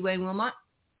 Speedway, and Wilmot,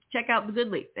 check out The Good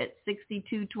Leaf at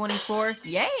 6224,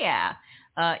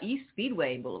 East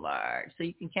Speedway Boulevard. So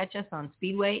you can catch us on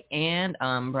Speedway and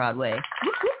on Broadway.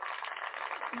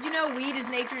 Did you know weed is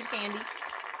nature's candy?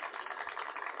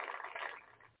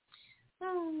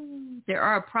 There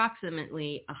are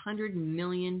approximately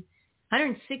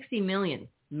 160 million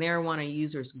marijuana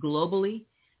users globally.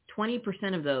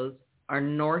 20% of those are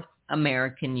North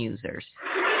American users.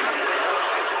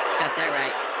 Got that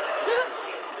right.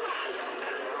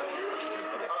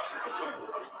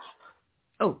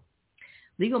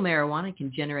 Legal marijuana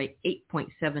can generate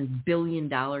 $8.7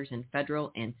 billion in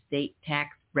federal and state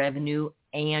tax revenue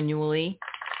annually.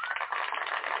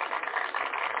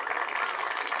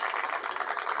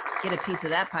 Get a piece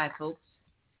of that pie, folks.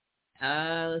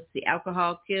 Let's see.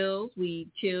 Alcohol kills,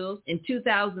 weed chills. In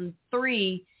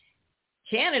 2003,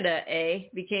 Canada,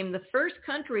 became the first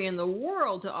country in the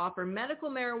world to offer medical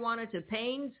marijuana to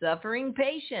pain-suffering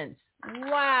patients.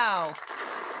 Wow.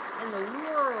 In the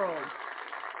world.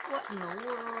 What in the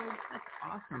world? That's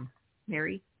awesome.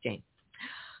 Mary Jane.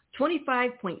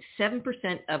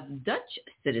 25.7% of Dutch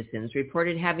citizens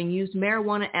reported having used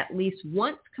marijuana at least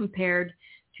once, compared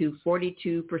to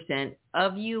 42%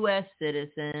 of U.S.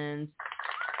 citizens.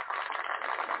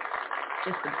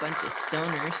 Just a bunch of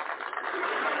stoners.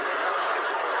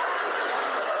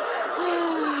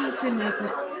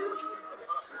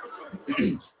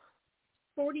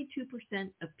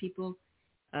 42% of people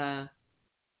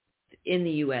in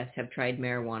the U.S. have tried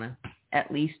marijuana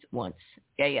at least once.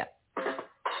 Yeah.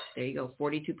 There you go,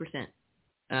 42%.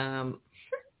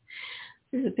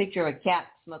 There's a picture of a cat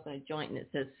smoking a joint, and it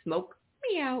says, "Smoke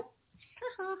me out."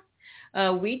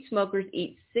 Weed smokers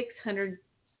eat 600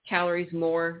 calories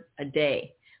more a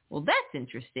day. Well, that's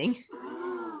interesting.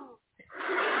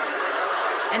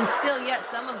 And still, yet,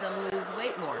 some of them lose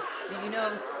weight more. Did you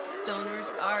know stoners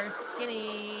are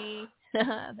skinny? That's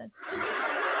funny.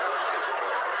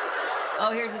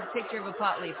 Oh, here's a picture of a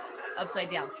pot leaf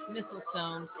upside down. Missile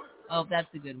stoned. Oh,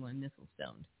 that's a good one. Missile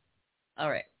stoned. All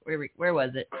right. Where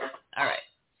was it? All right.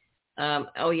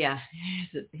 Oh, yeah.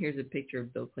 Here's a picture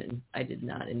of Bill Clinton. I did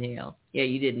not inhale. Yeah,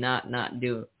 you did not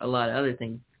do a lot of other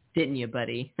things, didn't you,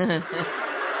 buddy?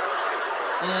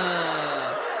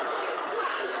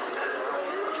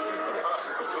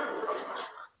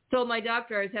 Told my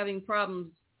doctor I was having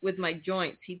problems with my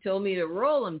joints. He told me to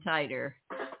roll them tighter.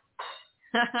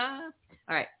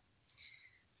 All right.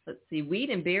 Let's see. Weed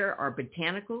and beer are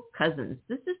botanical cousins.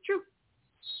 This is true.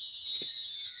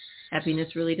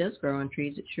 Happiness really does grow on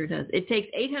trees. It sure does. It takes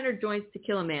 800 joints to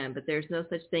kill a man, but there's no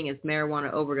such thing as marijuana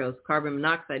overdose. Carbon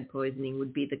monoxide poisoning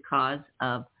would be the cause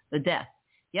of the death.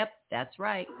 Yep, that's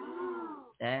right.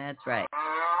 That's right.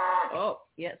 Oh,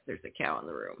 yes, there's a cow in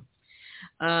the room.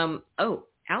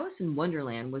 Alice in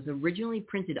Wonderland was originally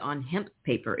printed on hemp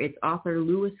paper. Its author,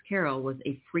 Lewis Carroll, was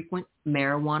a frequent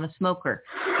marijuana smoker.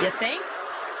 You think?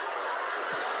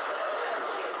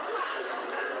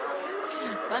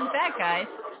 Fun fact, guys.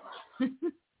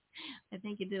 I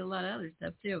think he did a lot of other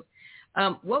stuff, too.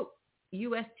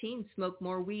 U.S. teens smoke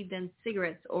more weed than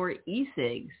cigarettes or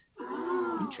e-cigs.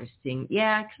 Interesting.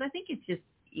 Yeah, because I think it's just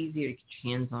easier to get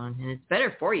your hands on, and it's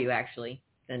better for you, actually,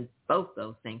 than both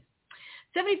those things.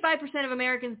 75% of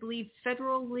Americans believe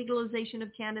federal legalization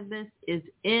of cannabis is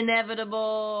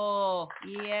inevitable.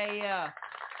 Yeah.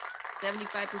 75%.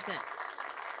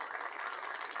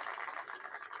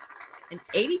 And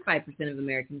 85% of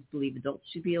Americans believe adults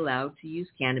should be allowed to use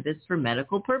cannabis for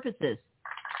medical purposes.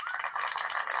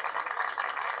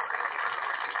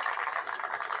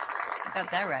 I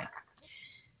got that right.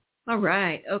 All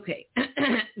right. Okay.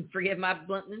 Forgive my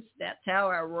bluntness. That's how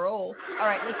I roll. All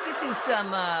right. Let's get to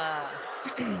some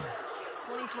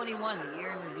 2021, the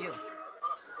year in review.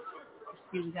 Let's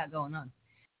see what we got going on.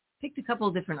 Picked a couple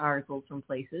of different articles from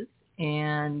places,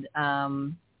 and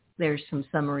there's some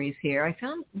summaries here. I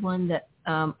found one that,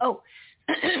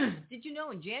 did you know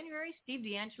in January, Steve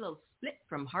D'Angelo split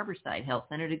from Harborside Health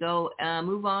Center to go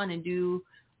move on and do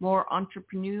more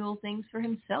entrepreneurial things for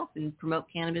himself and promote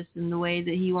cannabis in the way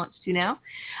that he wants to now.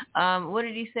 What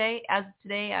did he say? As of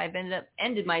today, I've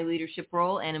ended my leadership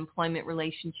role and employment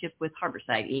relationship with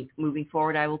Harborside Inc. Moving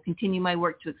forward, I will continue my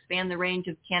work to expand the range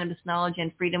of cannabis knowledge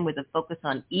and freedom with a focus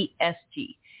on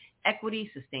ESG,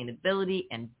 equity, sustainability,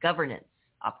 and governance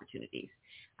opportunities.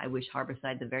 I wish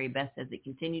Harborside the very best as it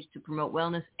continues to promote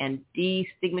wellness and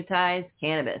destigmatize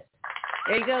cannabis.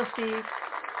 There you go, Steve.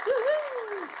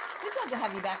 Woo-hoo! It's good to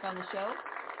have you back on the show.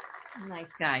 Nice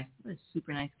guy. What a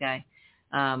super nice guy.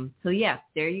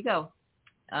 There you go.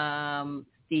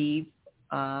 Steve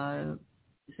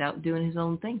is out doing his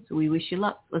own thing, so we wish you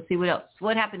luck. Let's see what else.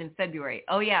 What happened in February?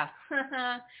 Oh, yeah.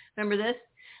 Remember this?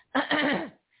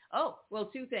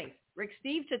 Two things. Rick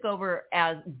Steve took over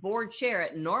as board chair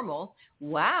at Normal.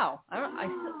 Wow. I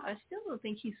still don't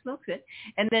think he smokes it.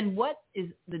 And then what is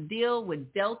the deal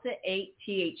with Delta 8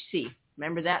 THC?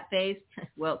 Remember that phase?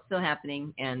 Well, it's still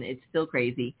happening, and it's still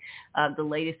crazy. The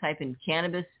latest hype in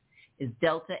cannabis is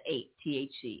Delta 8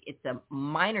 THC. It's a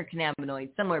minor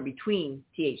cannabinoid somewhere between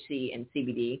THC and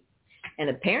CBD. And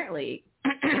apparently,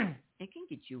 it can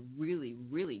get you really,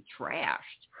 really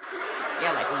trashed.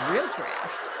 Yeah, like real trashed.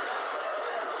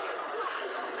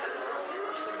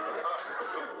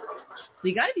 So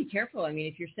you got to be careful. I mean,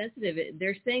 if you're sensitive,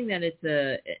 they're saying that it's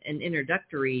an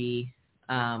introductory,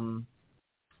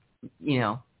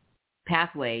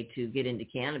 pathway to get into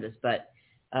cannabis. But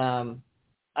I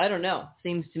don't know.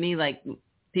 Seems to me like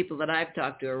people that I've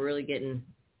talked to are really getting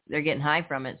high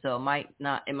from it. So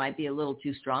it might be a little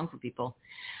too strong for people.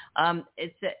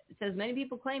 It says many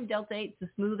people claim Delta 8 is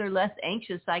a smoother, less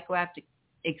anxious psychoactive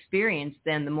experience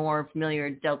than the more familiar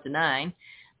Delta 9.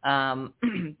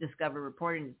 Discovered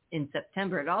reported in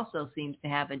September. It also seems to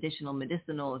have additional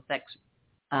medicinal effects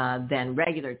than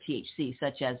regular THC,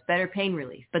 such as better pain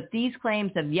relief. But these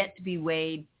claims have yet to be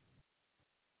weighed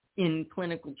in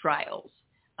clinical trials.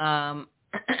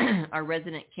 Our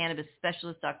resident cannabis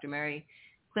specialist, Dr. Mary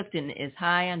Clifton, is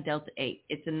high on Delta 8.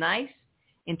 It's a nice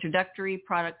introductory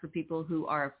product for people who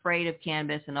are afraid of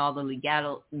cannabis and all the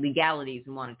legalities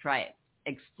and want to try it.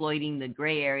 Exploiting the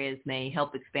gray areas may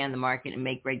help expand the market and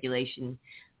make regulation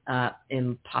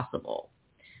impossible.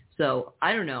 So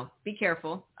I don't know. Be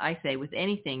careful, I say, with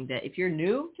anything that if you're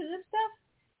new to this stuff,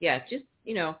 just,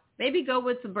 maybe go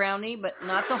with the brownie, but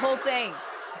not the whole thing.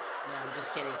 No, I'm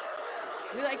just kidding.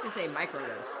 We like to say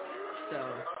microdose. So,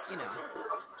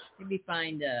 maybe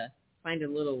find a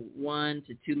little 1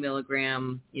 to 2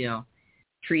 milligram,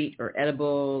 treat or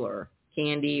edible or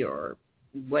candy or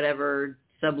whatever,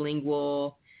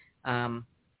 sublingual,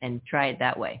 and try it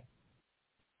that way.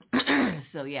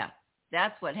 So, yeah,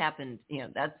 that's what happened.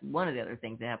 That's one of the other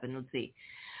things that happened. Let's see.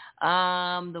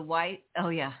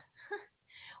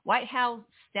 White House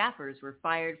staffers were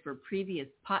fired for previous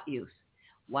pot use.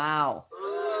 Wow.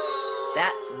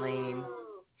 That's lame.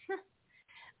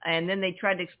 And then they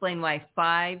tried to explain why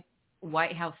 5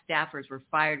 White House staffers were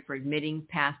fired for admitting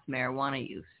past marijuana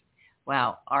use.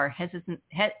 Wow. Our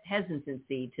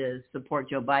hesitancy to support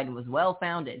Joe Biden was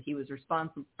well-founded. He was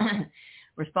responsible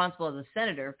as a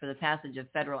senator for the passage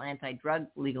of federal anti-drug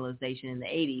legalization in the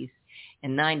 80s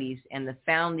and 90s and the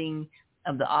founding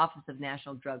of the Office of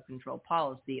National Drug Control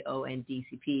Policy,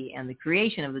 ONDCP, and the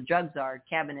creation of the Drug Czar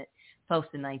cabinet post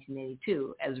in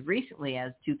 1982. As recently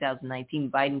as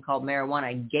 2019, Biden called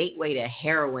marijuana a gateway to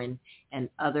heroin and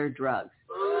other drugs.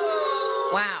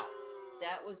 Wow.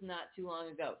 That was not too long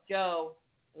ago. Joe,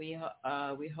 we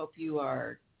hope you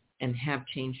are and have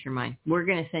changed your mind. We're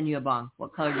going to send you a bong.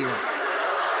 What color do you want?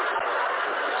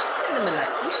 We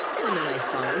should send him a nice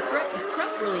bong.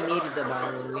 Trump really needed the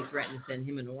bong when we threatened to send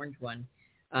him an orange one.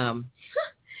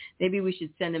 Maybe we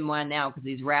should send him one now because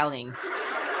he's rallying.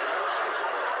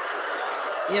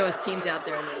 His team's out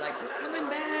there and they're like, we're coming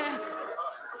back.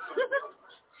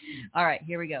 All right,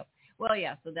 here we go. Well,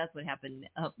 yeah, so that's what happened.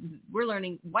 We're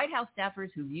learning White House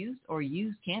staffers who used or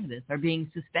used cannabis are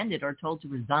being suspended or told to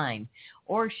resign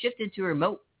or shifted to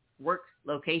remote work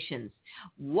locations.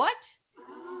 What?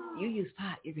 You use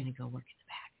pot, you're going to go work in the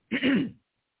back.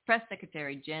 Press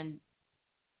Secretary Jen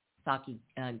Psaki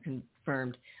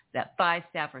confirmed that 5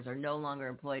 staffers are no longer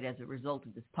employed as a result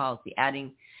of this policy,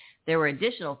 adding there were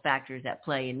additional factors at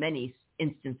play in many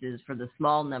instances for the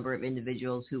small number of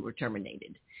individuals who were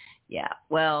terminated. Yeah,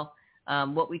 well,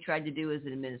 what we tried to do as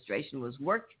an administration was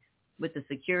work with the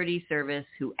security service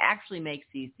who actually makes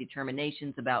these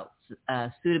determinations about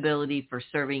suitability for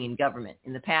serving in government.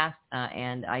 In the past,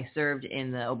 and I served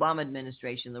in the Obama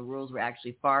administration, the rules were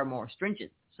actually far more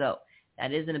stringent. So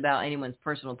that isn't about anyone's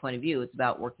personal point of view. It's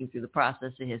about working through the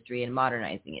process of history and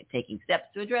modernizing it, taking steps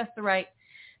to address the right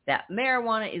that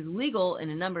marijuana is legal in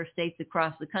a number of states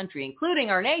across the country, including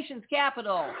our nation's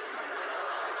capital.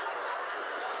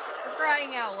 For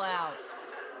crying out loud.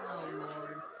 Oh,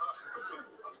 Lord.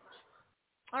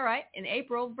 All right. In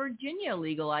April, Virginia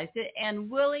legalized it,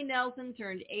 and Willie Nelson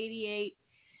turned 88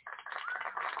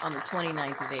 on the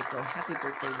 29th of April. Happy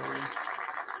birthday, Willie.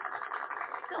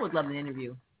 Still would love an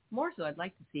interview. More so, I'd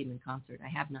like to see him in concert. I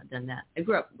have not done that. I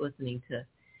grew up listening to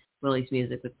Willie's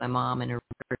music with my mom and her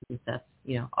and stuff,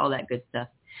 all that good stuff.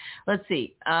 Let's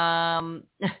see. In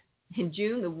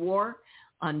June, the war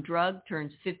on drug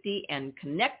turns 50, and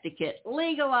Connecticut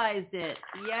legalized it.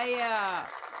 Yeah.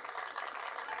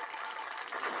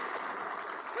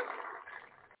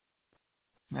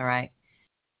 All right.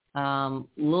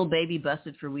 Lil Baby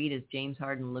busted for weed as James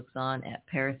Harden looks on at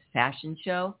Paris fashion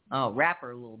show. Oh,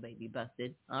 rapper Lil Baby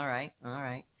busted. All right.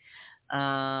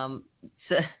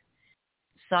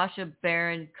 Sacha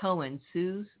Baron Cohen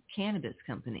sues cannabis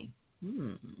company.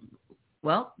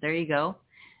 Well, there you go.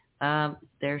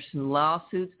 There's some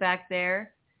lawsuits back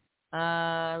there.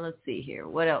 Let's see here.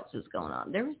 What else is going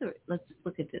on? Let's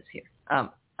look at this here. All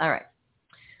right.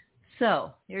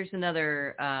 So here's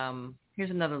another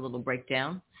little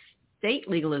breakdown. State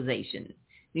legalization.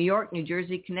 New York, New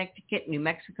Jersey, Connecticut, New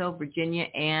Mexico, Virginia,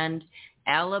 and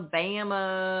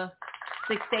Alabama.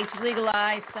 6 states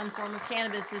legalized some form of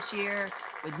cannabis this year,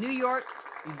 with New York,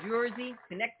 New Jersey,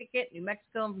 Connecticut, New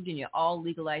Mexico, and Virginia all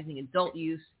legalizing adult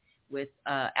use, with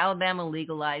Alabama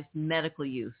legalized medical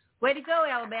use. Way to go,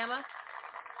 Alabama.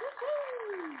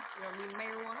 Woo-hoo. You don't need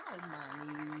marijuana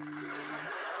money.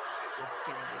 Just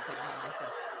kidding. I couldn't help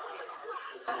myself.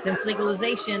 Since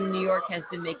legalization, New York has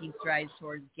been making strides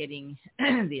towards getting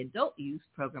the adult use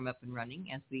program up and running.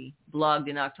 As we blogged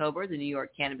in October, the New York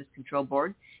Cannabis Control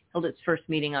Board held its first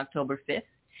meeting October 5th.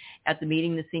 At the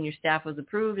meeting, the senior staff was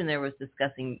approved, and they were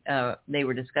discussing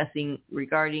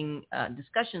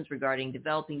discussions regarding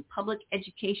developing public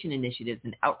education initiatives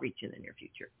and outreach in the near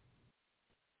future.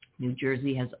 New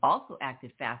Jersey has also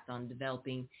acted fast on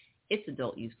developing its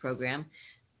adult use program.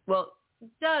 Well,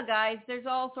 duh, guys, there's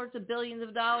all sorts of billions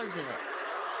of dollars in it.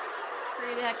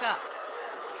 Hurry the heck up.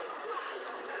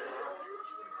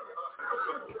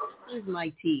 Here's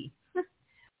my tea.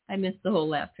 I missed the whole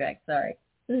laugh track. Sorry.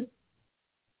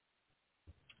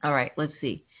 All right, let's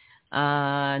see.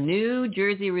 New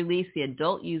Jersey released the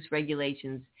adult use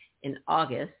regulations in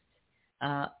August.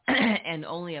 and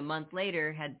only a month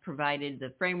later had provided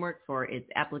the framework for its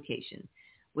application,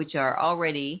 which are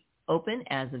already open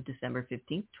as of December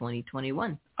 15th,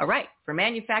 2021. All right, for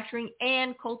manufacturing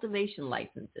and cultivation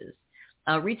licenses.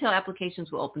 Retail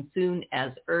applications will open soon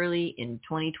as early in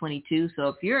 2022. So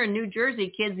if you're in New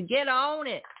Jersey, kids, get on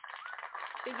it.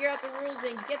 Figure out the rules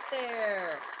and get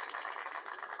there.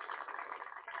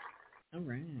 All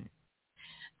right.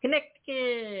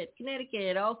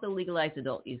 Connecticut also legalized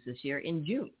adult use this year in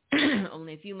June.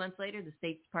 Only a few months later, the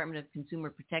state's Department of Consumer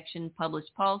Protection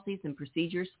published policies and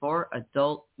procedures for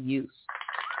adult use.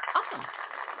 Awesome.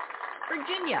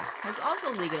 Virginia has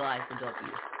also legalized adult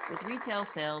use, with retail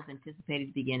sales anticipated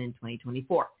to begin in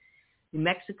 2024. New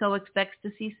Mexico expects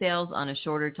to see sales on a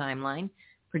shorter timeline,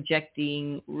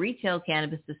 projecting retail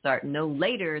cannabis to start no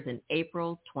later than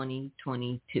April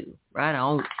 2022. Right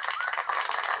on.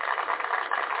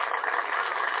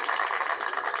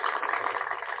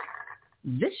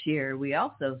 This year, we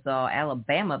also saw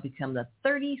Alabama become the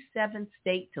 37th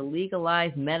state to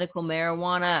legalize medical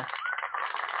marijuana.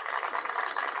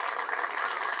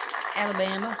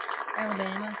 Alabama.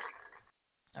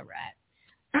 All right.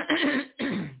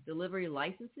 Delivery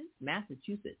licenses,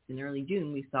 Massachusetts. In early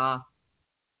June, we saw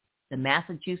the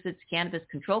Massachusetts Cannabis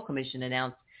Control Commission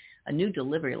announce a new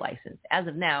delivery license. As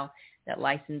of now, that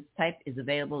license type is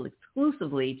available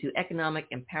exclusively to economic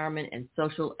empowerment and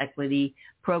social equity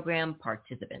program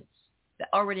participants. The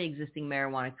already existing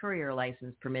marijuana courier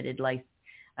license permitted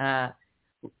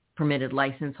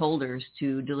license holders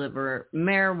to deliver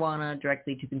marijuana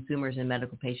directly to consumers and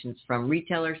medical patients from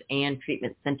retailers and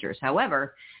treatment centers.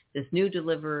 However, this new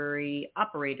delivery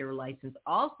operator license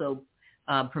also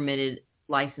permitted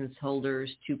license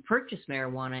holders to purchase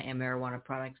marijuana and marijuana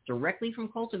products directly from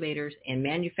cultivators and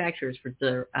manufacturers for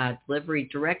delivery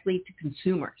directly to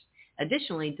consumers.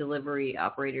 Additionally, delivery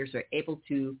operators are able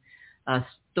to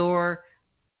store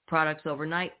products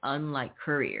overnight, unlike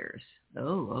couriers.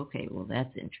 Oh, okay. Well,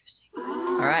 that's interesting.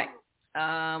 All right.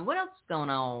 What else is going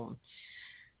on?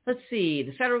 Let's see.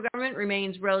 The federal government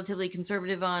remains relatively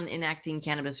conservative on enacting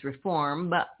cannabis reform,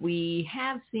 but we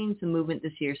have seen some movement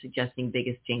this year suggesting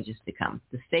biggest changes to come.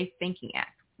 The Safe Banking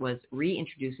Act was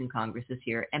reintroduced in Congress this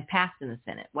year and passed in the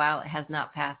Senate. While it has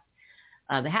not passed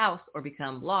the House or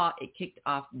become law, it kicked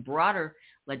off broader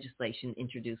legislation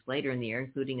introduced later in the year,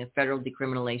 including a federal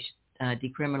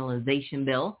decriminalization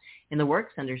bill in the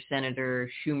works under Senator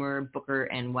Schumer, Booker,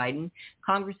 and Wyden.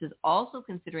 Congress is also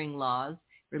considering laws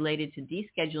related to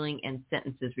descheduling and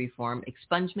sentences reform,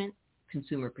 expungement,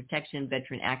 consumer protection,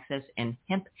 veteran access, and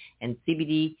hemp and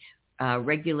CBD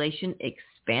regulation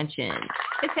expansion.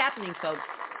 It's happening, folks.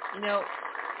 You know,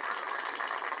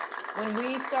 when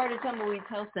we started Tumbleweeds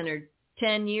Health Center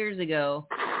 10 years ago,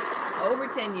 over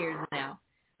 10 years now,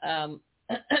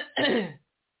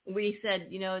 we said,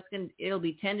 you know, it'll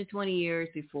be 10 to 20 years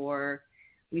before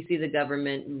we see the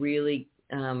government really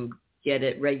get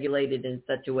it regulated in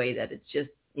such a way that it's just,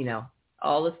 you know,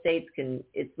 all the states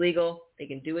it's legal, they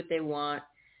can do what they want,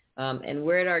 and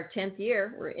we're at our 10th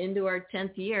year. We're into our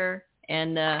 10th year,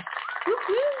 and look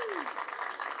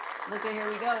at,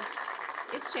 here we go.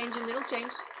 It's changing. It'll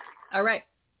change. All right.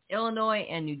 Illinois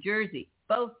and New Jersey.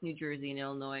 Both New Jersey and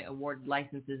Illinois awarded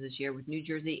licenses this year, with New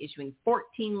Jersey issuing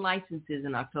 14 licenses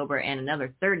in October and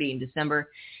another 30 in December,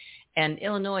 and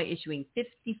Illinois issuing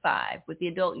 55. With the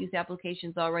adult use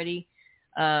applications already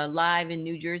live in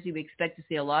New Jersey, we expect to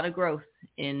see a lot of growth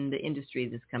in the industry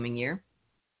this coming year.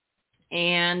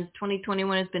 And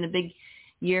 2021 has been a big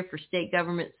year for state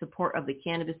government support of the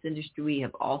cannabis industry. We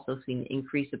have also seen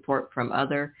increased support from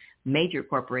other major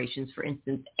corporations. For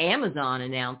instance, Amazon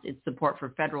announced its support for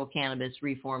federal cannabis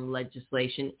reform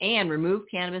legislation and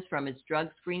removed cannabis from its drug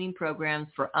screening programs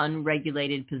for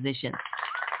unregulated positions.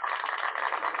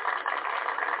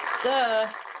 Duh.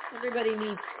 Everybody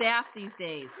needs staff these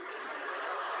days.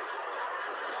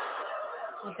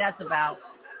 What that's about.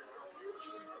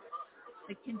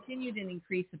 The continued and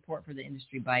increased support for the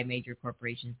industry by major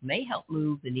corporations may help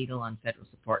move the needle on federal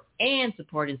support and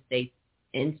support in states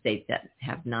that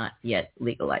have not yet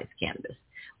legalized cannabis.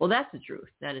 Well, that's the truth.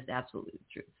 That is absolutely the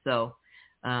truth. So,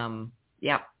 Amazon,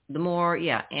 the more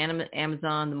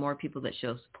people that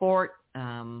show support,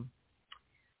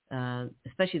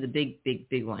 especially the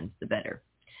big ones, the better.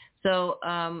 So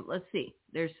let's see.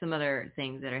 There's some other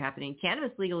things that are happening.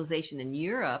 Cannabis legalization in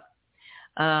Europe.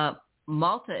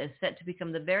 Malta is set to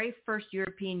become the very first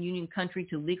European Union country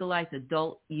to legalize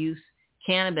adult use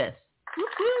cannabis.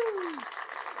 Woo-hoo!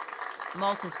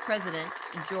 Malta's president,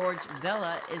 George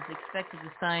Vella, is expected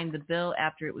to sign the bill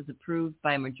after it was approved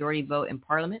by a majority vote in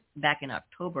Parliament. Back in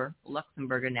October,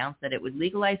 Luxembourg announced that it would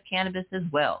legalize cannabis as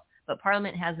well. but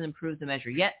Parliament hasn't approved the measure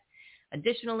yet.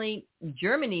 Additionally,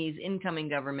 Germany's incoming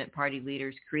government party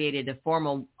leaders created a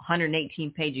formal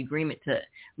 118-page agreement to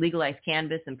legalize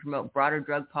cannabis and promote broader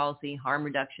drug policy harm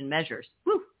reduction measures.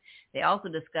 Whew. They also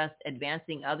discussed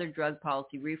advancing other drug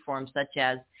policy reforms, such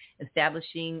as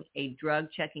establishing a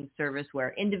drug checking service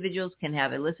where individuals can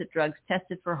have illicit drugs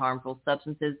tested for harmful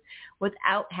substances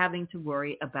without having to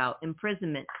worry about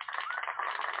imprisonment.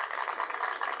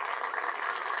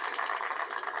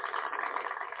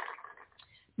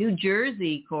 New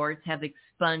Jersey courts have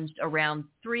expunged around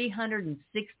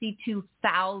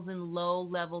 362,000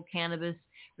 low-level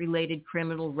cannabis-related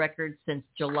criminal records since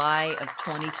July of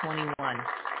 2021.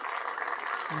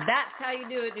 That's how you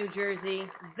do it, New Jersey.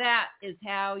 That is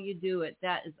how you do it.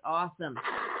 That is awesome.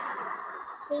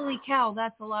 Holy cow,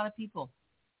 that's a lot of people.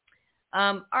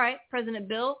 All right, President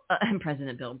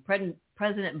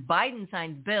Biden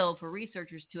signed bill for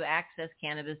researchers to access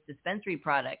cannabis dispensary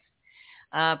products.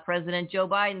 President Joe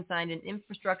Biden signed an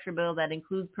infrastructure bill that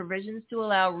includes provisions to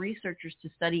allow researchers to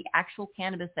study actual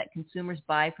cannabis that consumers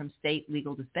buy from state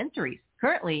legal dispensaries.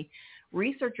 Currently,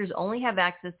 researchers only have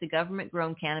access to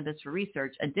government-grown cannabis for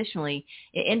research. Additionally,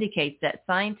 it indicates that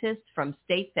scientists from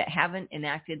states that haven't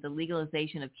enacted the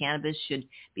legalization of cannabis should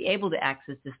be able to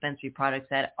access dispensary products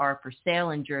that are for sale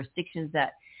in jurisdictions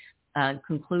that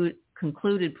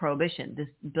concluded prohibition. This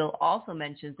bill also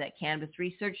mentions that cannabis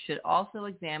research should also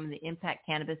examine the impact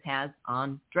cannabis has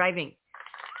on driving.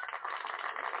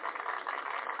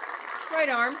 Right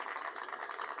arm.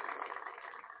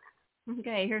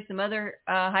 Okay, here's some other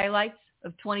highlights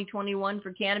of 2021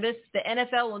 for cannabis. The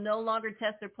NFL will no longer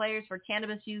test their players for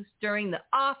cannabis use during the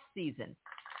off-season.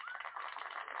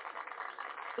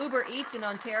 Uber Eats in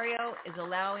Ontario is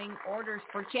allowing orders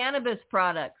for cannabis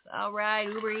products. All right,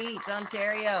 Uber Eats,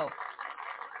 Ontario.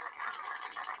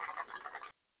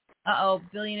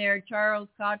 Billionaire Charles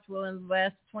Koch will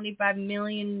invest $25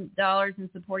 million in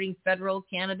supporting federal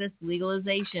cannabis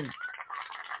legalization.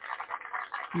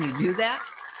 Can you do that?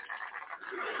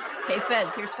 Hey, Feds,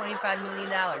 here's $25 million.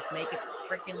 Make it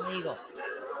freaking legal.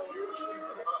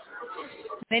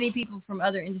 Many people from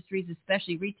other industries,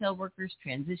 especially retail workers,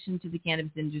 transition to the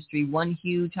cannabis industry. One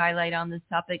huge highlight on this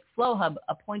topic, FlowHub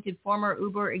appointed former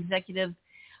Uber executive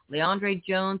Leandre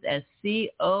Jones as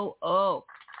COO.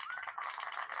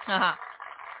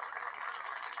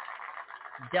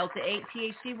 Delta-8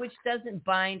 THC, which doesn't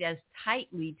bind as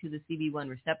tightly to the CB1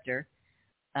 receptor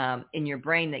in your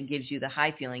brain that gives you the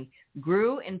high feeling,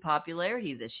 grew in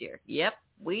popularity this year. Yep,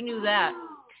 we knew that.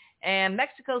 And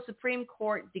Mexico's Supreme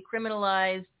Court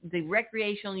decriminalized the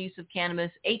recreational use of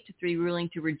cannabis, 8-3 ruling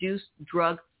to reduce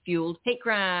drug-fueled hate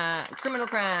crime, criminal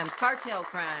crimes, cartel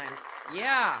crimes.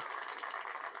 Yeah.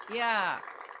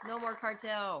 No more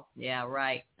cartel. Yeah,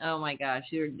 right. Oh my gosh,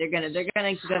 they're gonna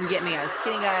come get me. I was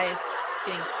kidding, guys.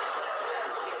 Kidding.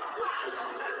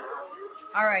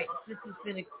 All right, this has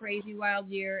been a crazy wild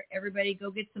year. Everybody go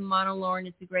get some Monolorn.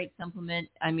 It's a great supplement.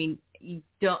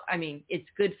 It's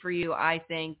good for you, I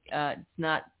think.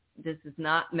 This is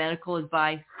not medical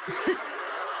advice.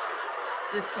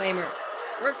 Disclaimer.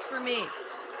 Works for me.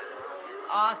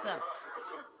 Awesome.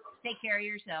 Take care of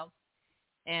yourself.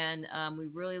 And we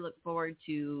really look forward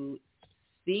to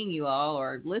seeing you all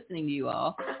or listening to you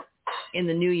all in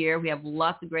the new year. We have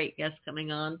lots of great guests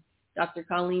coming on. Dr.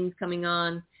 Colleen's coming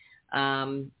on.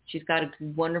 She's got a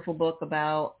wonderful book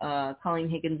about Colleen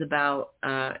Higgins about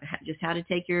just how to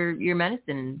take your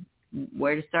medicine and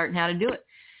where to start and how to do it.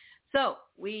 So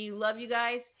we love you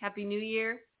guys. Happy New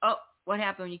Year. Oh, what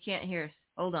happened? You can't hear us.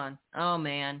 Hold on. Oh,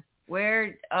 man.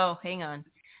 Hang on.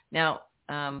 Now,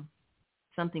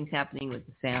 something's happening with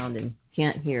the sound and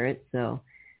can't hear it. So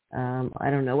I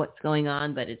don't know what's going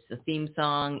on, but it's the theme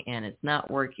song and it's not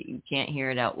working. You can't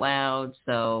hear it out loud.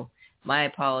 So my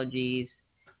apologies.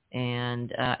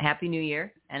 And Happy New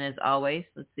Year. And as always,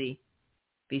 let's see,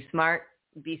 be smart,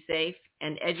 be safe,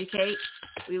 and educate.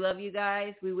 We love you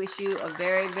guys. We wish you a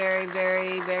very, very,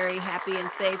 very, very happy and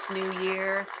safe new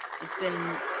year. It's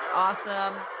been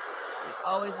awesome. We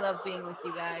always love being with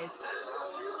you guys.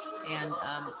 And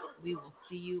we will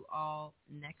see you all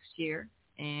next year.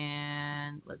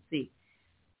 And let's see,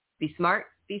 be smart,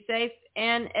 be safe,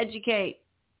 and educate.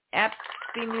 Happy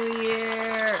New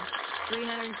Year.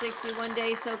 361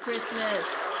 days till Christmas.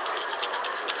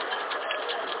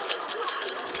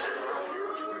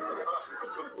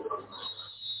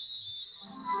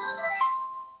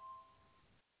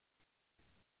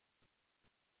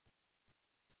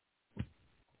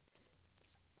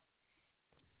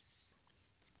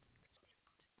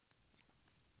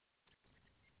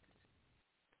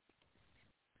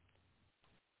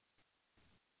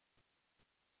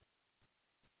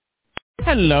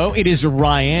 Hello, it is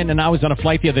Ryan, and I was on a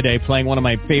flight the other day playing one of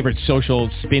my favorite social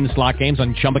spin slot games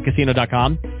on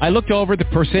ChumbaCasino.com. I looked over at the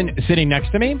person sitting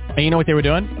next to me, and you know what they were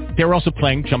doing? They were also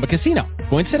playing Chumba Casino.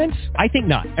 Coincidence? I think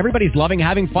not. Everybody's loving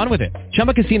having fun with it.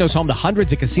 Chumba Casino is home to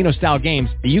hundreds of casino-style games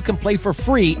that you can play for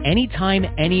free anytime,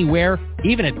 anywhere,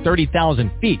 even at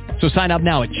 30,000 feet. So sign up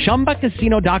now at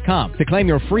ChumbaCasino.com to claim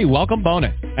your free welcome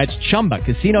bonus. That's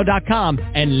ChumbaCasino.com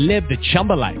and live the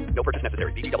Chumba life. No purchase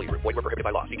necessary. VGW. Void where prohibited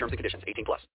by law. See terms and conditions. 18+.